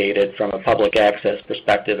located from a public access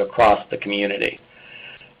perspective across the community.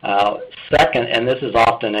 Second, and this is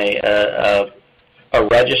often a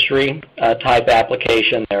registry type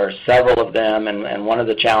application. There are several of them, and one of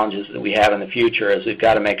the challenges that we have in the future is we've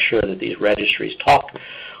got to make sure that these registries talk,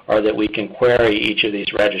 or that we can query each of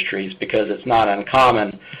these registries, because it's not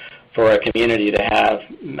uncommon for a community to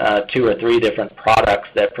have 2 or 3 different products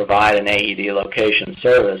that provide an AED location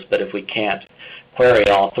service, but if we can't query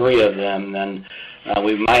all 3 of them, then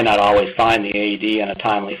we might not always find the AED in a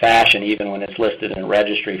timely fashion, even when it's listed in a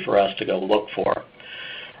registry for us to go look for.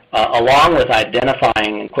 Along with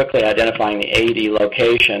identifying and quickly identifying the AED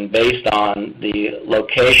location based on the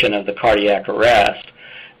location of the cardiac arrest,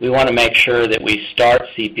 we want to make sure that we start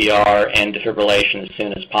CPR and defibrillation as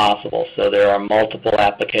soon as possible. So there are multiple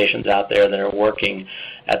applications out there that are working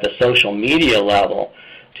at the social media level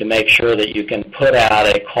to make sure that you can put out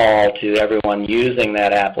a call to everyone using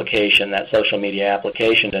that application, that social media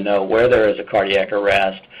application, to know where there is a cardiac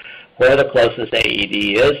arrest, where the closest AED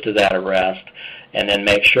is to that arrest, and then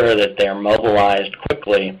make sure that they're mobilized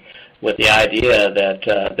quickly, with the idea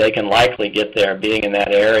that they can likely get there, being in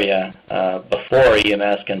that area, before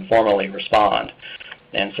EMS can formally respond.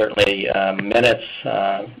 And certainly minutes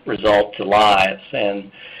result to lives.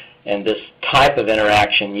 And this type of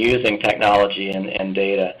interaction using technology and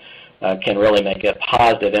data can really make a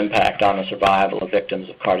positive impact on the survival of victims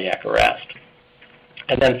of cardiac arrest.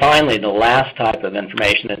 And then finally, the last type of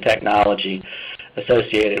information and technology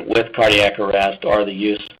associated with cardiac arrest are the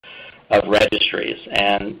use of registries.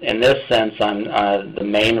 And in this sense, the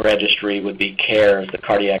main registry would be CARES, the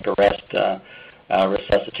Cardiac Arrest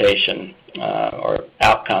Resuscitation or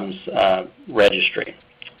Outcomes Registry.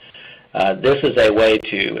 This is a way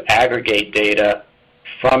to aggregate data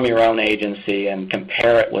from your own agency and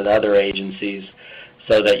compare it with other agencies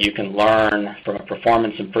so that you can learn from a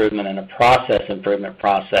performance improvement and a process improvement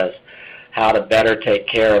process how to better take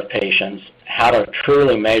care of patients, how to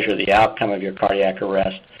truly measure the outcome of your cardiac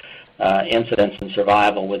arrest incidence and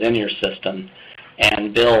survival within your system,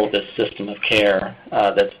 and build this system of care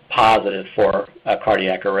that's positive for a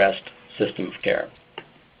cardiac arrest system of care.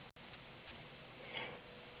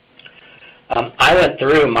 I went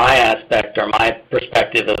through my aspect or my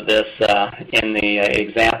perspective of this in the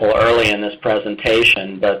example early in this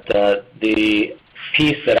presentation, but the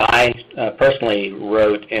piece that I personally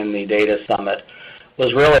wrote in the Data Summit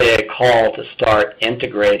was really a call to start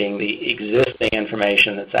integrating the existing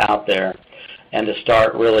information that's out there and to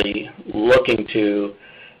start really looking to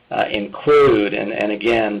include and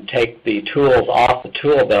again take the tools off the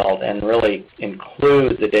tool belt and really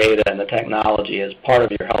include the data and the technology as part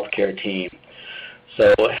of your healthcare team.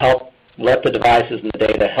 So let the devices and the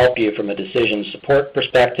data help you from a decision support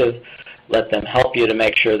perspective. Let them help you to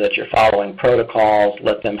make sure that you're following protocols.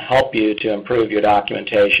 Let them help you to improve your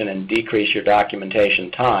documentation and decrease your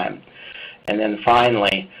documentation time. And then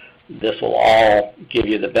finally, this will all give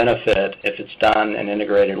you the benefit, if it's done and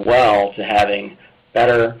integrated well, to having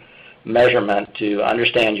better measurement to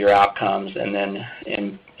understand your outcomes and then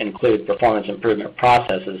include performance improvement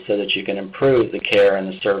processes so that you can improve the care and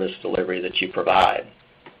the service delivery that you provide.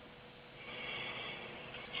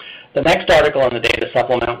 The next article in the data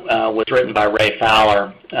supplement was written by Ray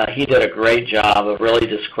Fowler. He did a great job of really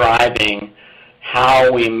describing how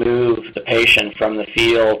we move the patient from the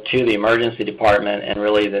field to the emergency department and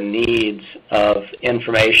really the needs of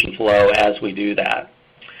information flow as we do that.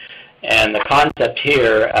 And the concept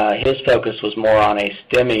here, his focus was more on a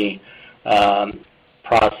STEMI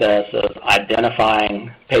process of identifying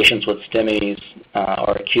patients with STEMIs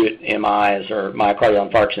or acute MIs or myocardial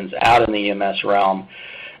infarctions out in the EMS realm,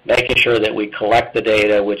 making sure that we collect the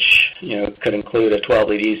data, which could include a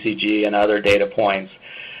 12-lead ECG and other data points,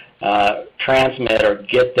 transmit or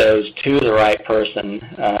get those to the right person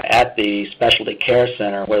at the specialty care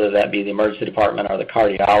center, whether that be the emergency department or the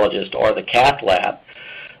cardiologist or the cath lab,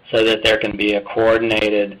 so that there can be a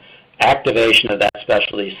coordinated activation of that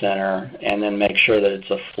specialty center, and then make sure that it's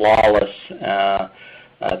a flawless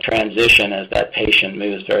transition as that patient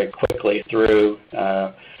moves very quickly through,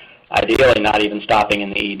 ideally not even stopping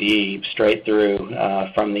in the ED, straight through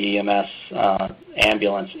from the EMS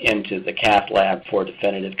ambulance into the cath lab for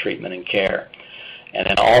definitive treatment and care. And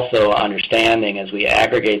then also understanding, as we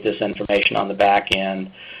aggregate this information on the back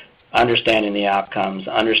end, understanding the outcomes,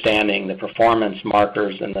 understanding the performance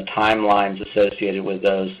markers and the timelines associated with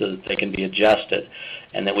those so that they can be adjusted,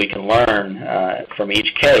 and that we can learn from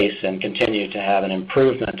each case and continue to have an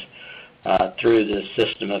improvement through this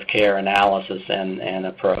system of care analysis and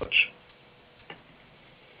approach.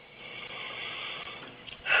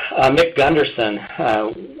 Mick Gunderson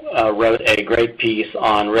wrote a great piece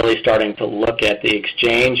on really starting to look at the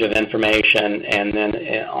exchange of information and then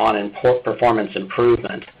on performance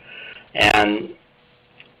improvement. And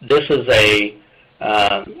this is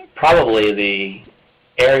probably the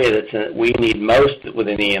area that we need most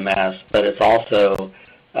within EMS, but it's also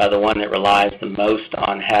the one that relies the most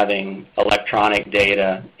on having electronic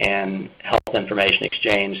data and health information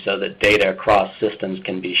exchange so that data across systems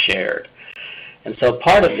can be shared. And so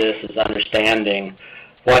part of this is understanding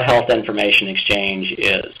what health information exchange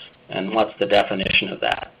is and what's the definition of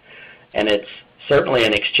that. And it's certainly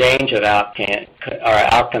an exchange of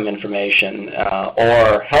outcome information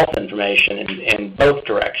or health information in both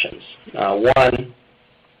directions. One,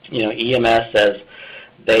 EMS, as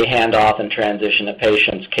they hand off and transition a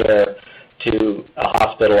patient's care to a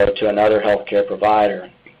hospital or to another healthcare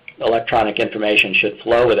provider, electronic information should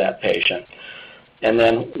flow with that patient. And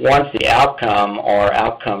then once the outcome or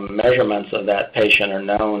outcome measurements of that patient are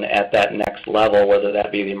known at that next level, whether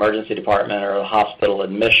that be the emergency department or the hospital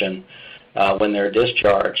admission, when they're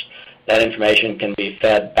discharged, that information can be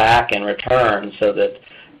fed back in return so that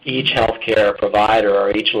each healthcare provider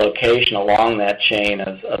or each location along that chain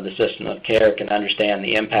of the system of care can understand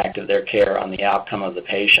the impact of their care on the outcome of the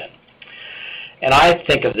patient. And I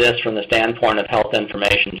think of this from the standpoint of health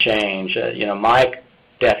information change. My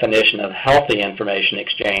definition of healthy information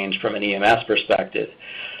exchange from an EMS perspective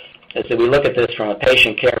is that we look at this from a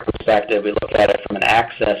patient care perspective, we look at it from an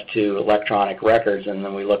access to electronic records, and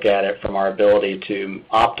then we look at it from our ability to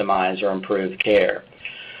optimize or improve care.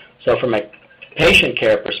 So from a patient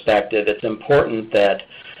care perspective, it's important that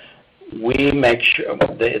we make sure,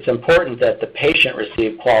 it's important that the patient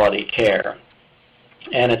receive quality care.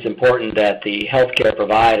 And it's important that the healthcare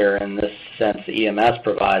provider, in this sense the EMS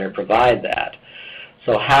provider, provide that.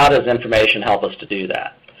 So how does information help us to do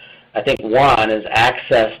that? I think one is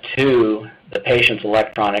access to the patient's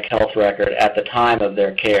electronic health record at the time of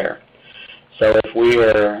their care. So if we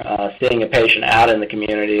are seeing a patient out in the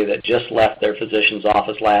community that just left their physician's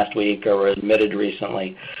office last week or were admitted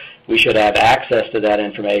recently, we should have access to that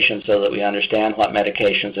information so that we understand what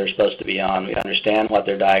medications they're supposed to be on, we understand what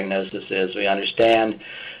their diagnosis is, we understand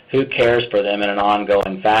who cares for them in an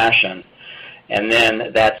ongoing fashion. And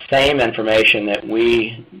then that same information that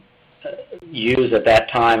we use at that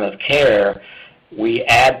time of care, we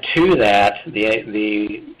add to that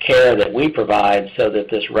the care that we provide so that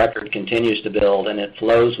this record continues to build and it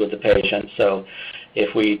flows with the patient. So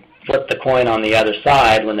if we flip the coin on the other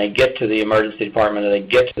side, when they get to the emergency department or they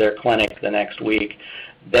get to their clinic the next week,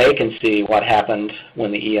 they can see what happened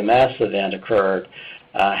when the EMS event occurred,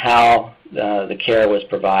 how the care was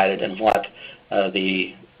provided, and what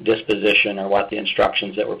the disposition or what the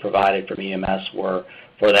instructions that were provided from EMS were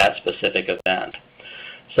for that specific event.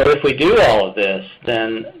 So if we do all of this,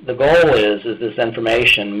 then the goal is this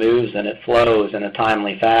information moves and it flows in a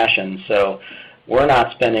timely fashion. So we're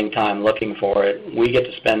not spending time looking for it. We get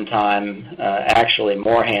to spend time, actually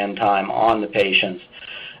more hand time, on the patients.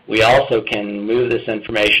 We also can move this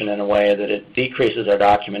information in a way that it decreases our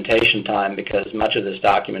documentation time, because much of this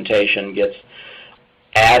documentation gets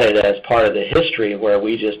added as part of the history, where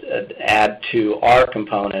we just add to our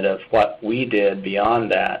component of what we did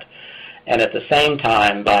beyond that. And at the same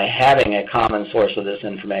time, by having a common source of this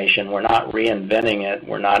information, we're not reinventing it.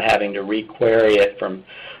 We're not having to re-query it from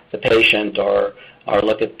the patient or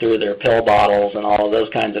look it through their pill bottles and all of those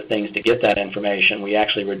kinds of things to get that information. We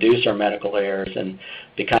actually reduce our medical errors and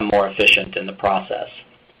become more efficient in the process.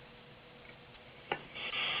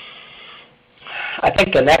 I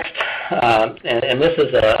think the next, and this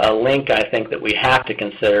is a link I think that we have to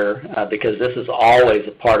consider, because this is always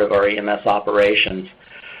a part of our EMS operations.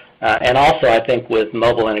 And also, I think with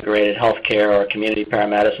mobile integrated healthcare or community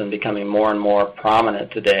paramedicine becoming more and more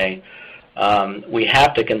prominent today, we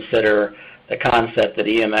have to consider the concept that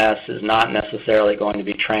EMS is not necessarily going to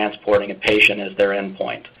be transporting a patient as their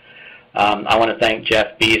endpoint. I want to thank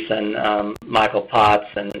Jeff Beeson, Michael Potts,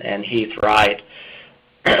 and Heath Wright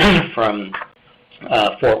from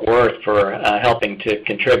Fort Worth for helping to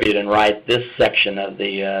contribute and write this section of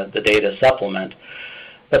the data supplement.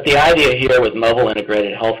 But the idea here with mobile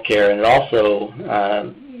integrated healthcare, and it also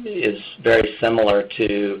is very similar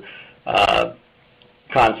to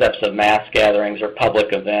concepts of mass gatherings or public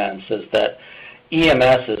events, is that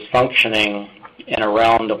EMS is functioning in a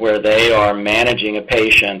realm where they are managing a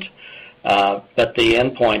patient, but the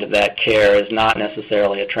endpoint of that care is not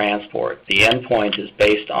necessarily a transport. The endpoint is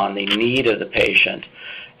based on the need of the patient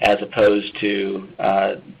as opposed to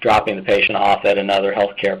dropping the patient off at another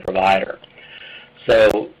healthcare provider.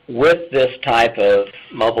 So with this type of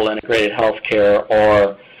mobile integrated healthcare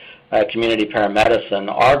or community paramedicine,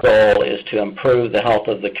 our goal is to improve the health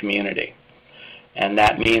of the community. And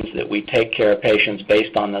that means that we take care of patients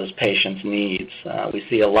based on those patients' needs. We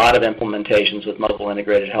see a lot of implementations with mobile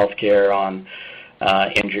integrated healthcare on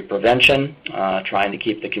injury prevention, trying to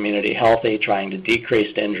keep the community healthy, trying to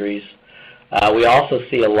decrease injuries. We also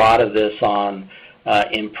see a lot of this on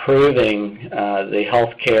improving the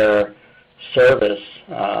healthcare service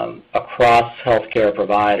across healthcare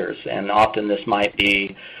providers, and often this might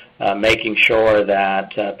be making sure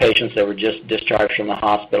that patients that were just discharged from the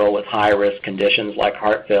hospital with high-risk conditions like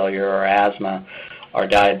heart failure or asthma or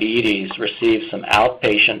diabetes receive some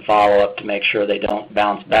outpatient follow-up to make sure they don't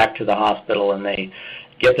bounce back to the hospital, and they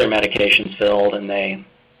get their medications filled and they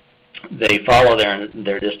follow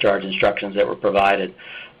their discharge instructions that were provided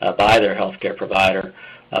by their healthcare provider.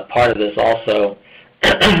 Part of this also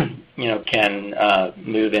can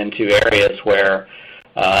move into areas where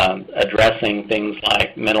addressing things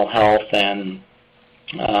like mental health and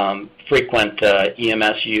frequent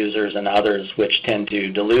EMS users and others, which tend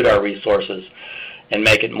to dilute our resources and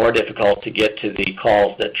make it more difficult to get to the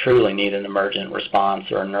calls that truly need an emergent response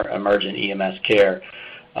or emergent EMS care.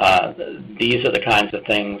 These are the kinds of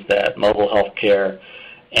things that mobile health care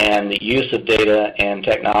and the use of data and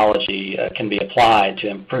technology can be applied to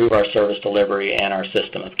improve our service delivery and our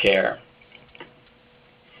system of care.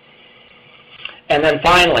 And then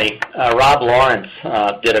finally, Rob Lawrence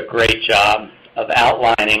did a great job of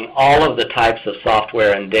outlining all of the types of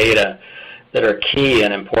software and data that are key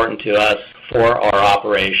and important to us for our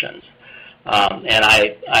operations. And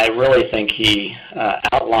I really think he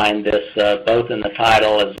outlined this both in the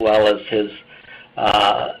title as well as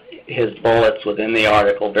his bullets within the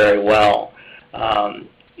article very well.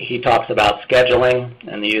 He talks about scheduling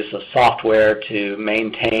and the use of software to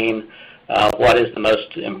maintain what is the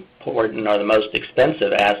most important or the most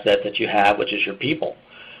expensive asset that you have, which is your people,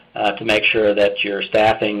 to make sure that your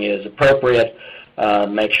staffing is appropriate,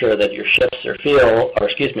 make sure that your shifts are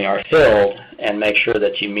filled, and make sure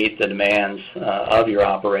that you meet the demands of your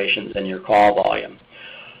operations and your call volume.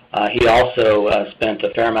 He also spent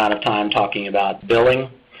a fair amount of time talking about billing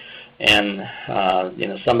and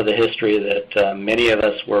some of the history that many of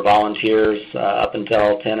us were volunteers up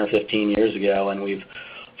until 10 or 15 years ago, and we've,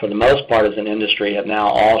 for the most part as an industry, have now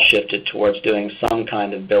all shifted towards doing some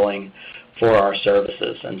kind of billing for our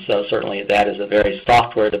services. And so certainly that is a very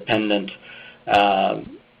software-dependent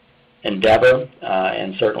endeavor,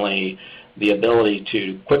 and certainly the ability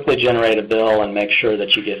to quickly generate a bill and make sure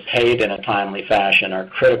that you get paid in a timely fashion are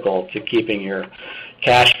critical to keeping your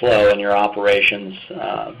cash flow and your operations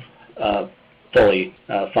fully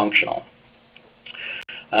functional.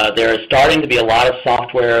 There is starting to be a lot of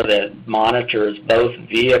software that monitors both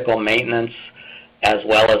vehicle maintenance as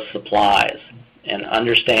well as supplies, and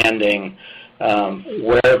understanding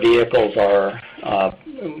where vehicles are.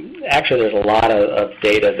 Actually, there's a lot of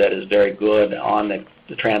data that is very good on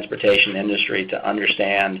the transportation industry to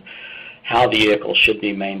understand how vehicles should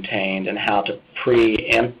be maintained and how to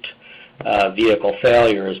preempt vehicle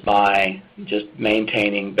failures by just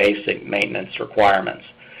maintaining basic maintenance requirements.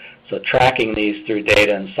 So tracking these through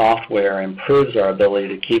data and software improves our ability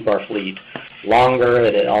to keep our fleet longer.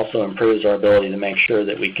 It also improves our ability to make sure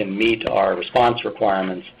that we can meet our response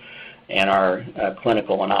requirements and our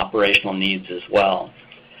clinical and operational needs as well.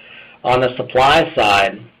 On the supply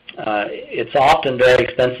side, it's often very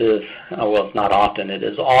expensive. Well, it's not often. It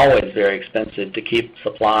is always very expensive to keep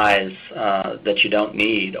supplies that you don't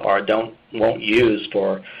need or won't use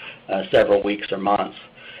for several weeks or months.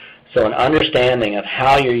 So an understanding of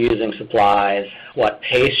how you're using supplies, what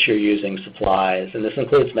pace you're using supplies, and this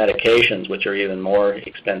includes medications, which are even more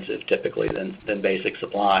expensive typically than basic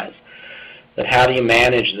supplies. that how do you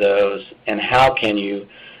manage those, and how can you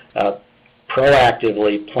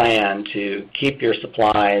proactively plan to keep your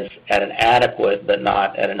supplies at an adequate but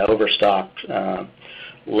not at an overstocked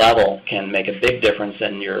level can make a big difference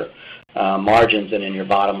in your margins and in your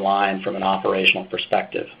bottom line from an operational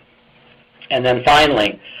perspective. And then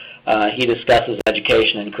finally, he discusses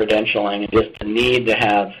education and credentialing and just the need to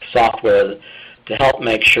have software to help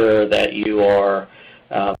make sure that you are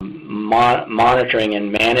monitoring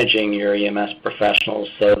and managing your EMS professionals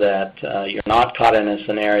so that you're not caught in a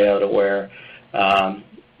scenario to where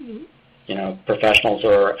professionals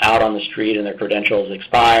are out on the street and their credentials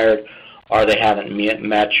expired, or they haven't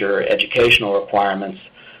met your educational requirements,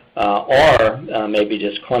 or maybe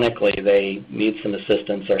just clinically they need some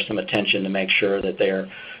assistance or some attention to make sure that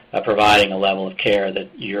they're providing a level of care that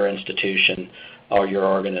your institution or your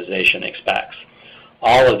organization expects.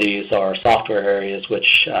 All of these are software areas where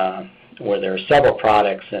there are several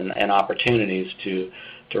products and opportunities to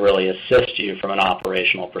really assist you from an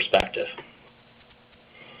operational perspective.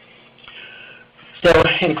 So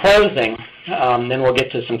in closing, then we'll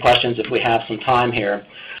get to some questions if we have some time here.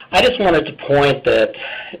 I just wanted to point that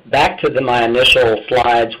back to my initial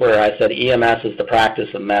slides where I said EMS is the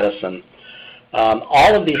practice of medicine.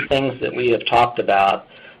 All of these things that we have talked about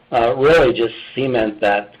really just cement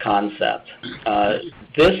that concept.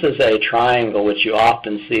 This is a triangle which you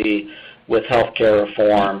often see with healthcare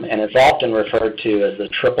reform, and it's often referred to as the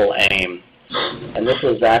triple aim. And this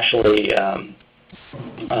is actually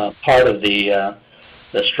part of the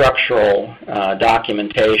structural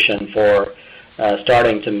documentation for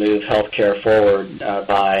starting to move healthcare forward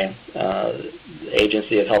by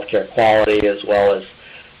Agency of Healthcare Quality, as well as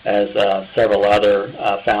several other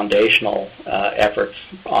foundational efforts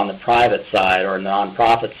on the private side or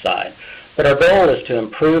nonprofit side. But our goal is to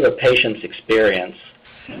improve a patient's experience,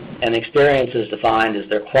 and experience is defined as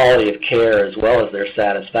their quality of care as well as their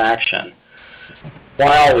satisfaction,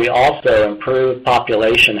 while we also improve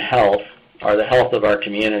population health, or the health of our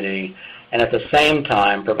community, and at the same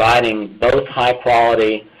time providing both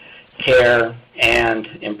high-quality care and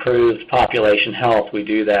improved population health. We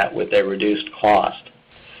do that with a reduced cost.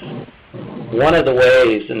 One of the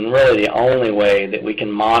ways, and really the only way, that we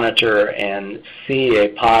can monitor and see a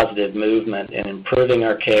positive movement in improving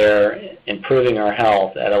our care, improving our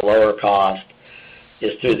health at a lower cost,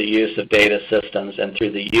 is through the use of data systems and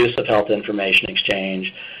through the use of health information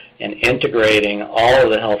exchange and integrating all of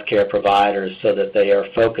the healthcare providers so that they are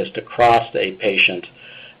focused across a patient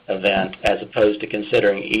event as opposed to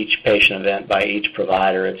considering each patient event by each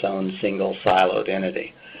provider its own single siloed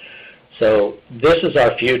entity. So this is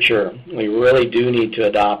our future. We really do need to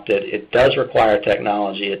adopt it. It does require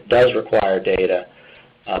technology. It does require data.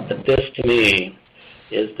 But this, to me,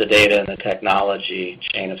 is the data and the technology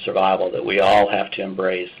chain of survival that we all have to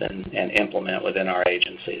embrace and implement within our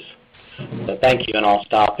agencies. So thank you, and I'll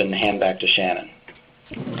stop and hand back to Shannon.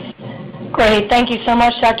 Great. Thank you so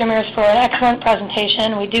much, Dr. Mears, for an excellent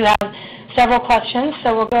presentation. We do have several questions,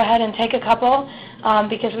 so we'll go ahead and take a couple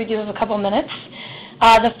because we do have a couple minutes.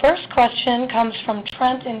 The first question comes from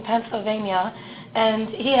Trent in Pennsylvania, and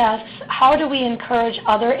he asks, how do we encourage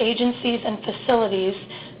other agencies and facilities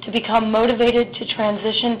to become motivated to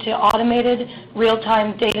transition to automated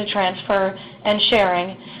real-time data transfer and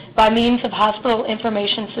sharing by means of hospital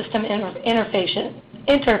information system interfaces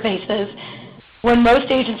when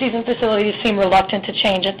most agencies and facilities seem reluctant to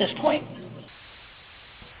change at this point?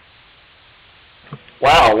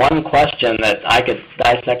 Wow, one question that I could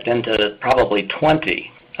dissect into probably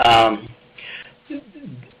 20.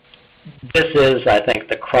 This is, I think,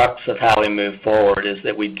 the crux of how we move forward, is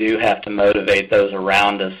that we do have to motivate those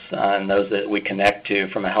around us and those that we connect to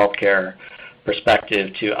from a healthcare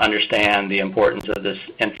perspective to understand the importance of this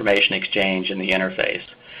information exchange and the interface.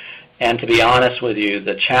 And to be honest with you,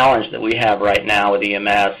 the challenge that we have right now with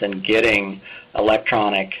EMS and getting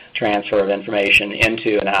electronic transfer of information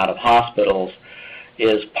into and out of hospitals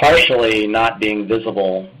is partially not being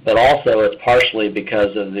visible, but also it's partially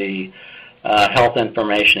because of the health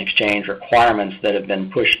information exchange requirements that have been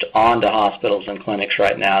pushed onto hospitals and clinics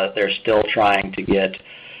right now that they're still trying to get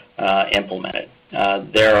implemented.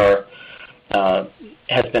 There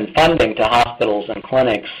has been funding to hospitals and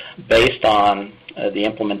clinics based on the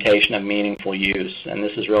implementation of meaningful use, and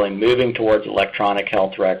this is really moving towards electronic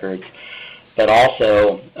health records, but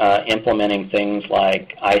also implementing things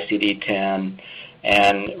like ICD-10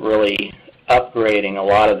 and really upgrading a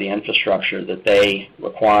lot of the infrastructure that they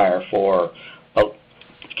require for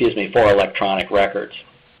electronic records.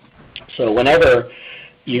 So whenever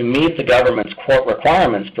you meet the government's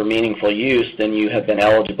requirements for meaningful use, then you have been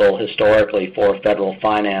eligible historically for federal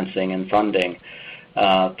financing and funding.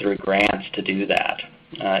 through grants to do that.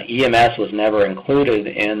 EMS was never included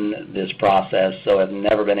in this process, so have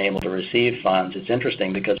never been able to receive funds. It's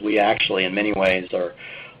interesting because we actually, in many ways, are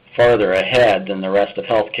farther ahead than the rest of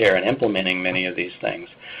healthcare in implementing many of these things.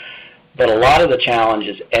 But a lot of the challenge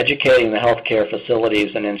is educating the healthcare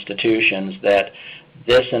facilities and institutions that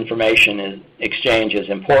this information exchange is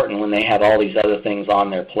important when they have all these other things on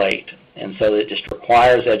their plate. And so it just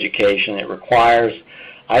requires education. It requires,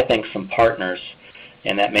 I think, some partners.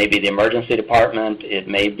 And that may be the emergency department. It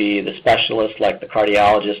may be the specialists like the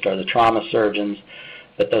cardiologist or the trauma surgeons.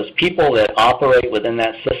 But those people that operate within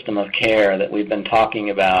that system of care that we've been talking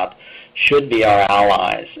about should be our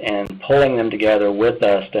allies, and pulling them together with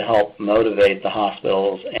us to help motivate the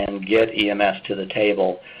hospitals and get EMS to the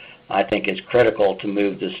table, I think, is critical to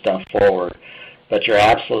move this stuff forward. But you're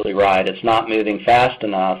absolutely right. It's not moving fast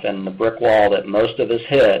enough, and the brick wall that most of us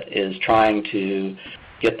hit is trying to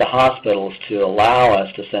get the hospitals to allow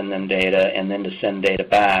us to send them data and then to send data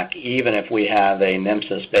back, even if we have a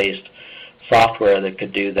NMSIS-based software that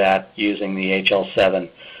could do that using the HL7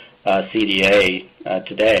 CDA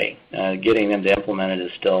today. Getting them to implement it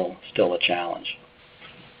is still a challenge.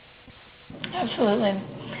 Absolutely.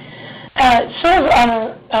 Sort of on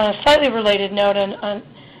a slightly related note,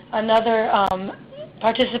 another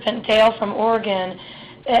participant, Dale from Oregon,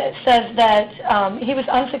 says that he was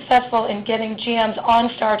unsuccessful in getting GM's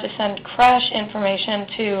OnStar to send crash information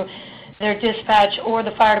to their dispatch or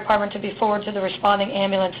the fire department to be forwarded to the responding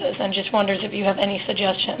ambulances, and just wonders if you have any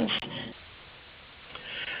suggestions.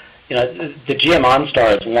 You know, the GM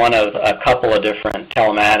OnStar is one of a couple of different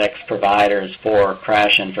telematics providers for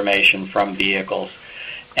crash information from vehicles.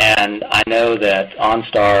 And I know that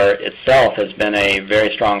OnStar itself has been a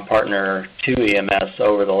very strong partner to EMS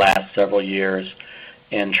over the last several years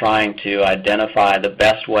in trying to identify the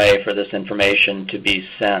best way for this information to be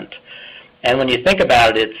sent. And when you think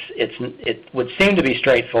about it, it would seem to be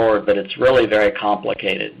straightforward, but it's really very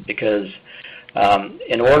complicated because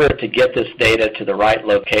in order to get this data to the right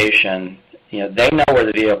location, you know, they know where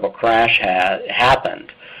the vehicle crash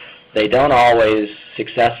happened. They don't always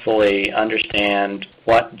successfully understand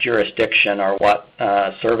what jurisdiction or what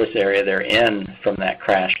service area they're in from that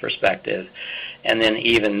crash perspective. And then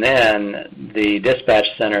even then, the dispatch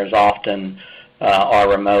centers often are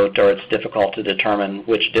remote, or it's difficult to determine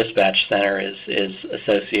which dispatch center is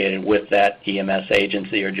associated with that EMS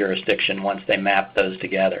agency or jurisdiction once they map those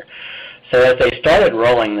together. So as they started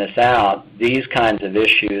rolling this out, these kinds of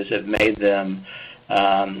issues have made them,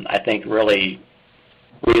 I think, really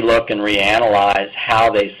relook and reanalyze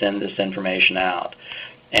how they send this information out.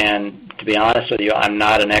 And to be honest with you, I'm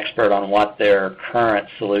not an expert on what their current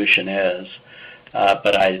solution is,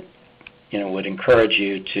 but I would encourage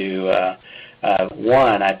you to,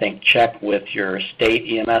 one, I think check with your state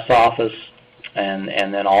EMS office,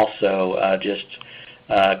 and then also just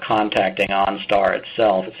contacting OnStar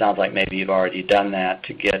itself. It sounds like maybe you've already done that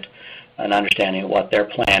to get an understanding of what their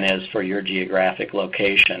plan is for your geographic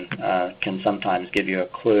location. Can sometimes give you a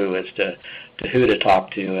clue as to who to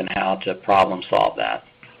talk to and how to problem solve that.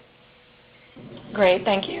 Great,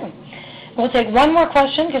 thank you. We'll take one more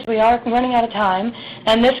question because we are running out of time,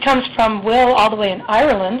 and this comes from Will all the way in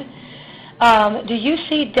Ireland. Do you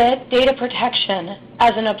see data protection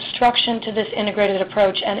as an obstruction to this integrated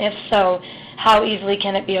approach, and if so, how easily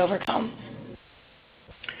can it be overcome?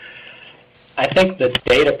 I think that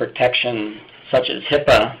data protection, such as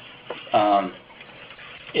HIPAA,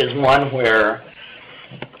 is one where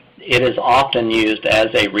it is often used as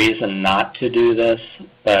a reason not to do this,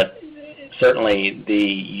 but certainly the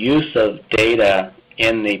use of data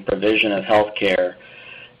in the provision of health care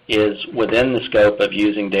is within the scope of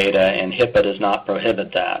using data, and HIPAA does not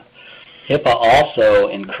prohibit that. HIPAA also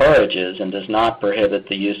encourages and does not prohibit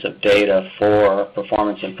the use of data for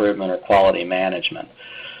performance improvement or quality management.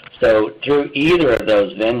 So through either of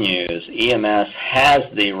those venues, EMS has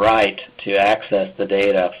the right to access the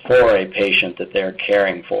data for a patient that they're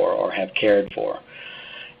caring for or have cared for.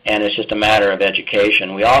 And it's just a matter of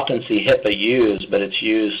education. We often see HIPAA used, but it's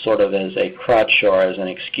used sort of as a crutch or as an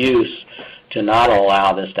excuse to not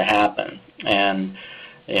allow this to happen. And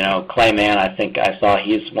Clay Mann, I think I saw,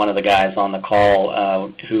 he's one of the guys on the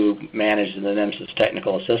call who manages the NMSIS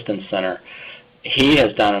Technical Assistance Center. He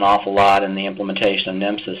has done an awful lot in the implementation of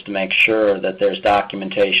NMSIS to make sure that there's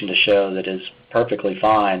documentation to show that it's perfectly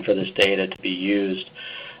fine for this data to be used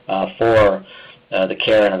for the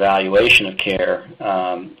care and evaluation of care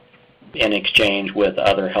in exchange with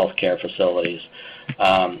other healthcare facilities.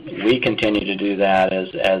 We continue to do that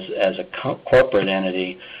as a corporate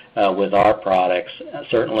entity with our products.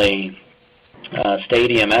 Certainly,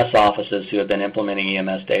 state EMS offices who have been implementing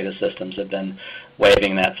EMS data systems have been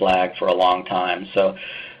waving that flag for a long time. So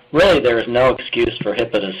really there is no excuse for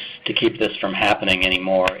HIPAA to keep this from happening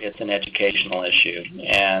anymore. It's an educational issue,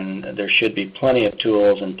 and there should be plenty of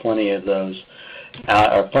tools and plenty of those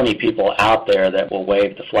or plenty of people out there that will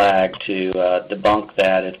wave the flag to debunk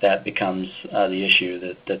that if that becomes the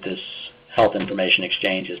issue, that this health information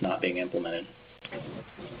exchange is not being implemented.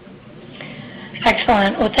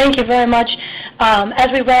 Excellent. Well, thank you very much.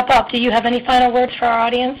 As we wrap up, do you have any final words for our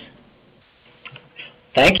audience?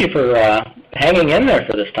 Thank you for hanging in there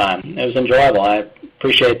for this time. It was enjoyable. I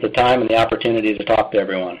appreciate the time and the opportunity to talk to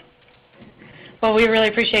everyone. Well, we really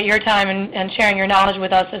appreciate your time and sharing your knowledge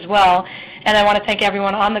with us as well. And I want to thank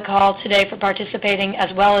everyone on the call today for participating,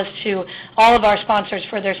 as well as to all of our sponsors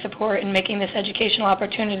for their support in making this educational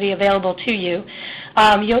opportunity available to you.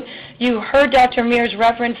 You heard Dr. Mears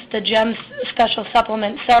reference the GEMS special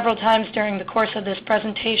supplement several times during the course of this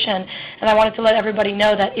presentation, and I wanted to let everybody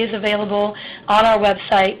know that is available on our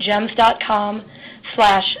website,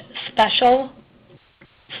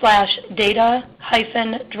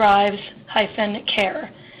 gems.com/special/data-drives-care.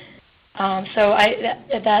 So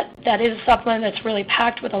that is a supplement that's really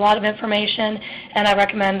packed with a lot of information, and I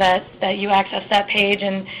recommend that you access that page.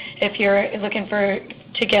 And if you're looking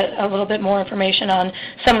to get a little bit more information on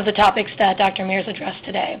some of the topics that Dr. Mears addressed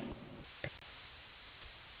today.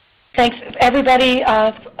 Thanks, everybody,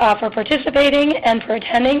 for participating and for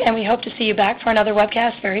attending, and we hope to see you back for another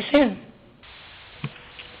webcast very soon.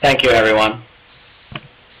 Thank you, everyone.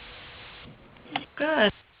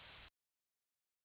 Good.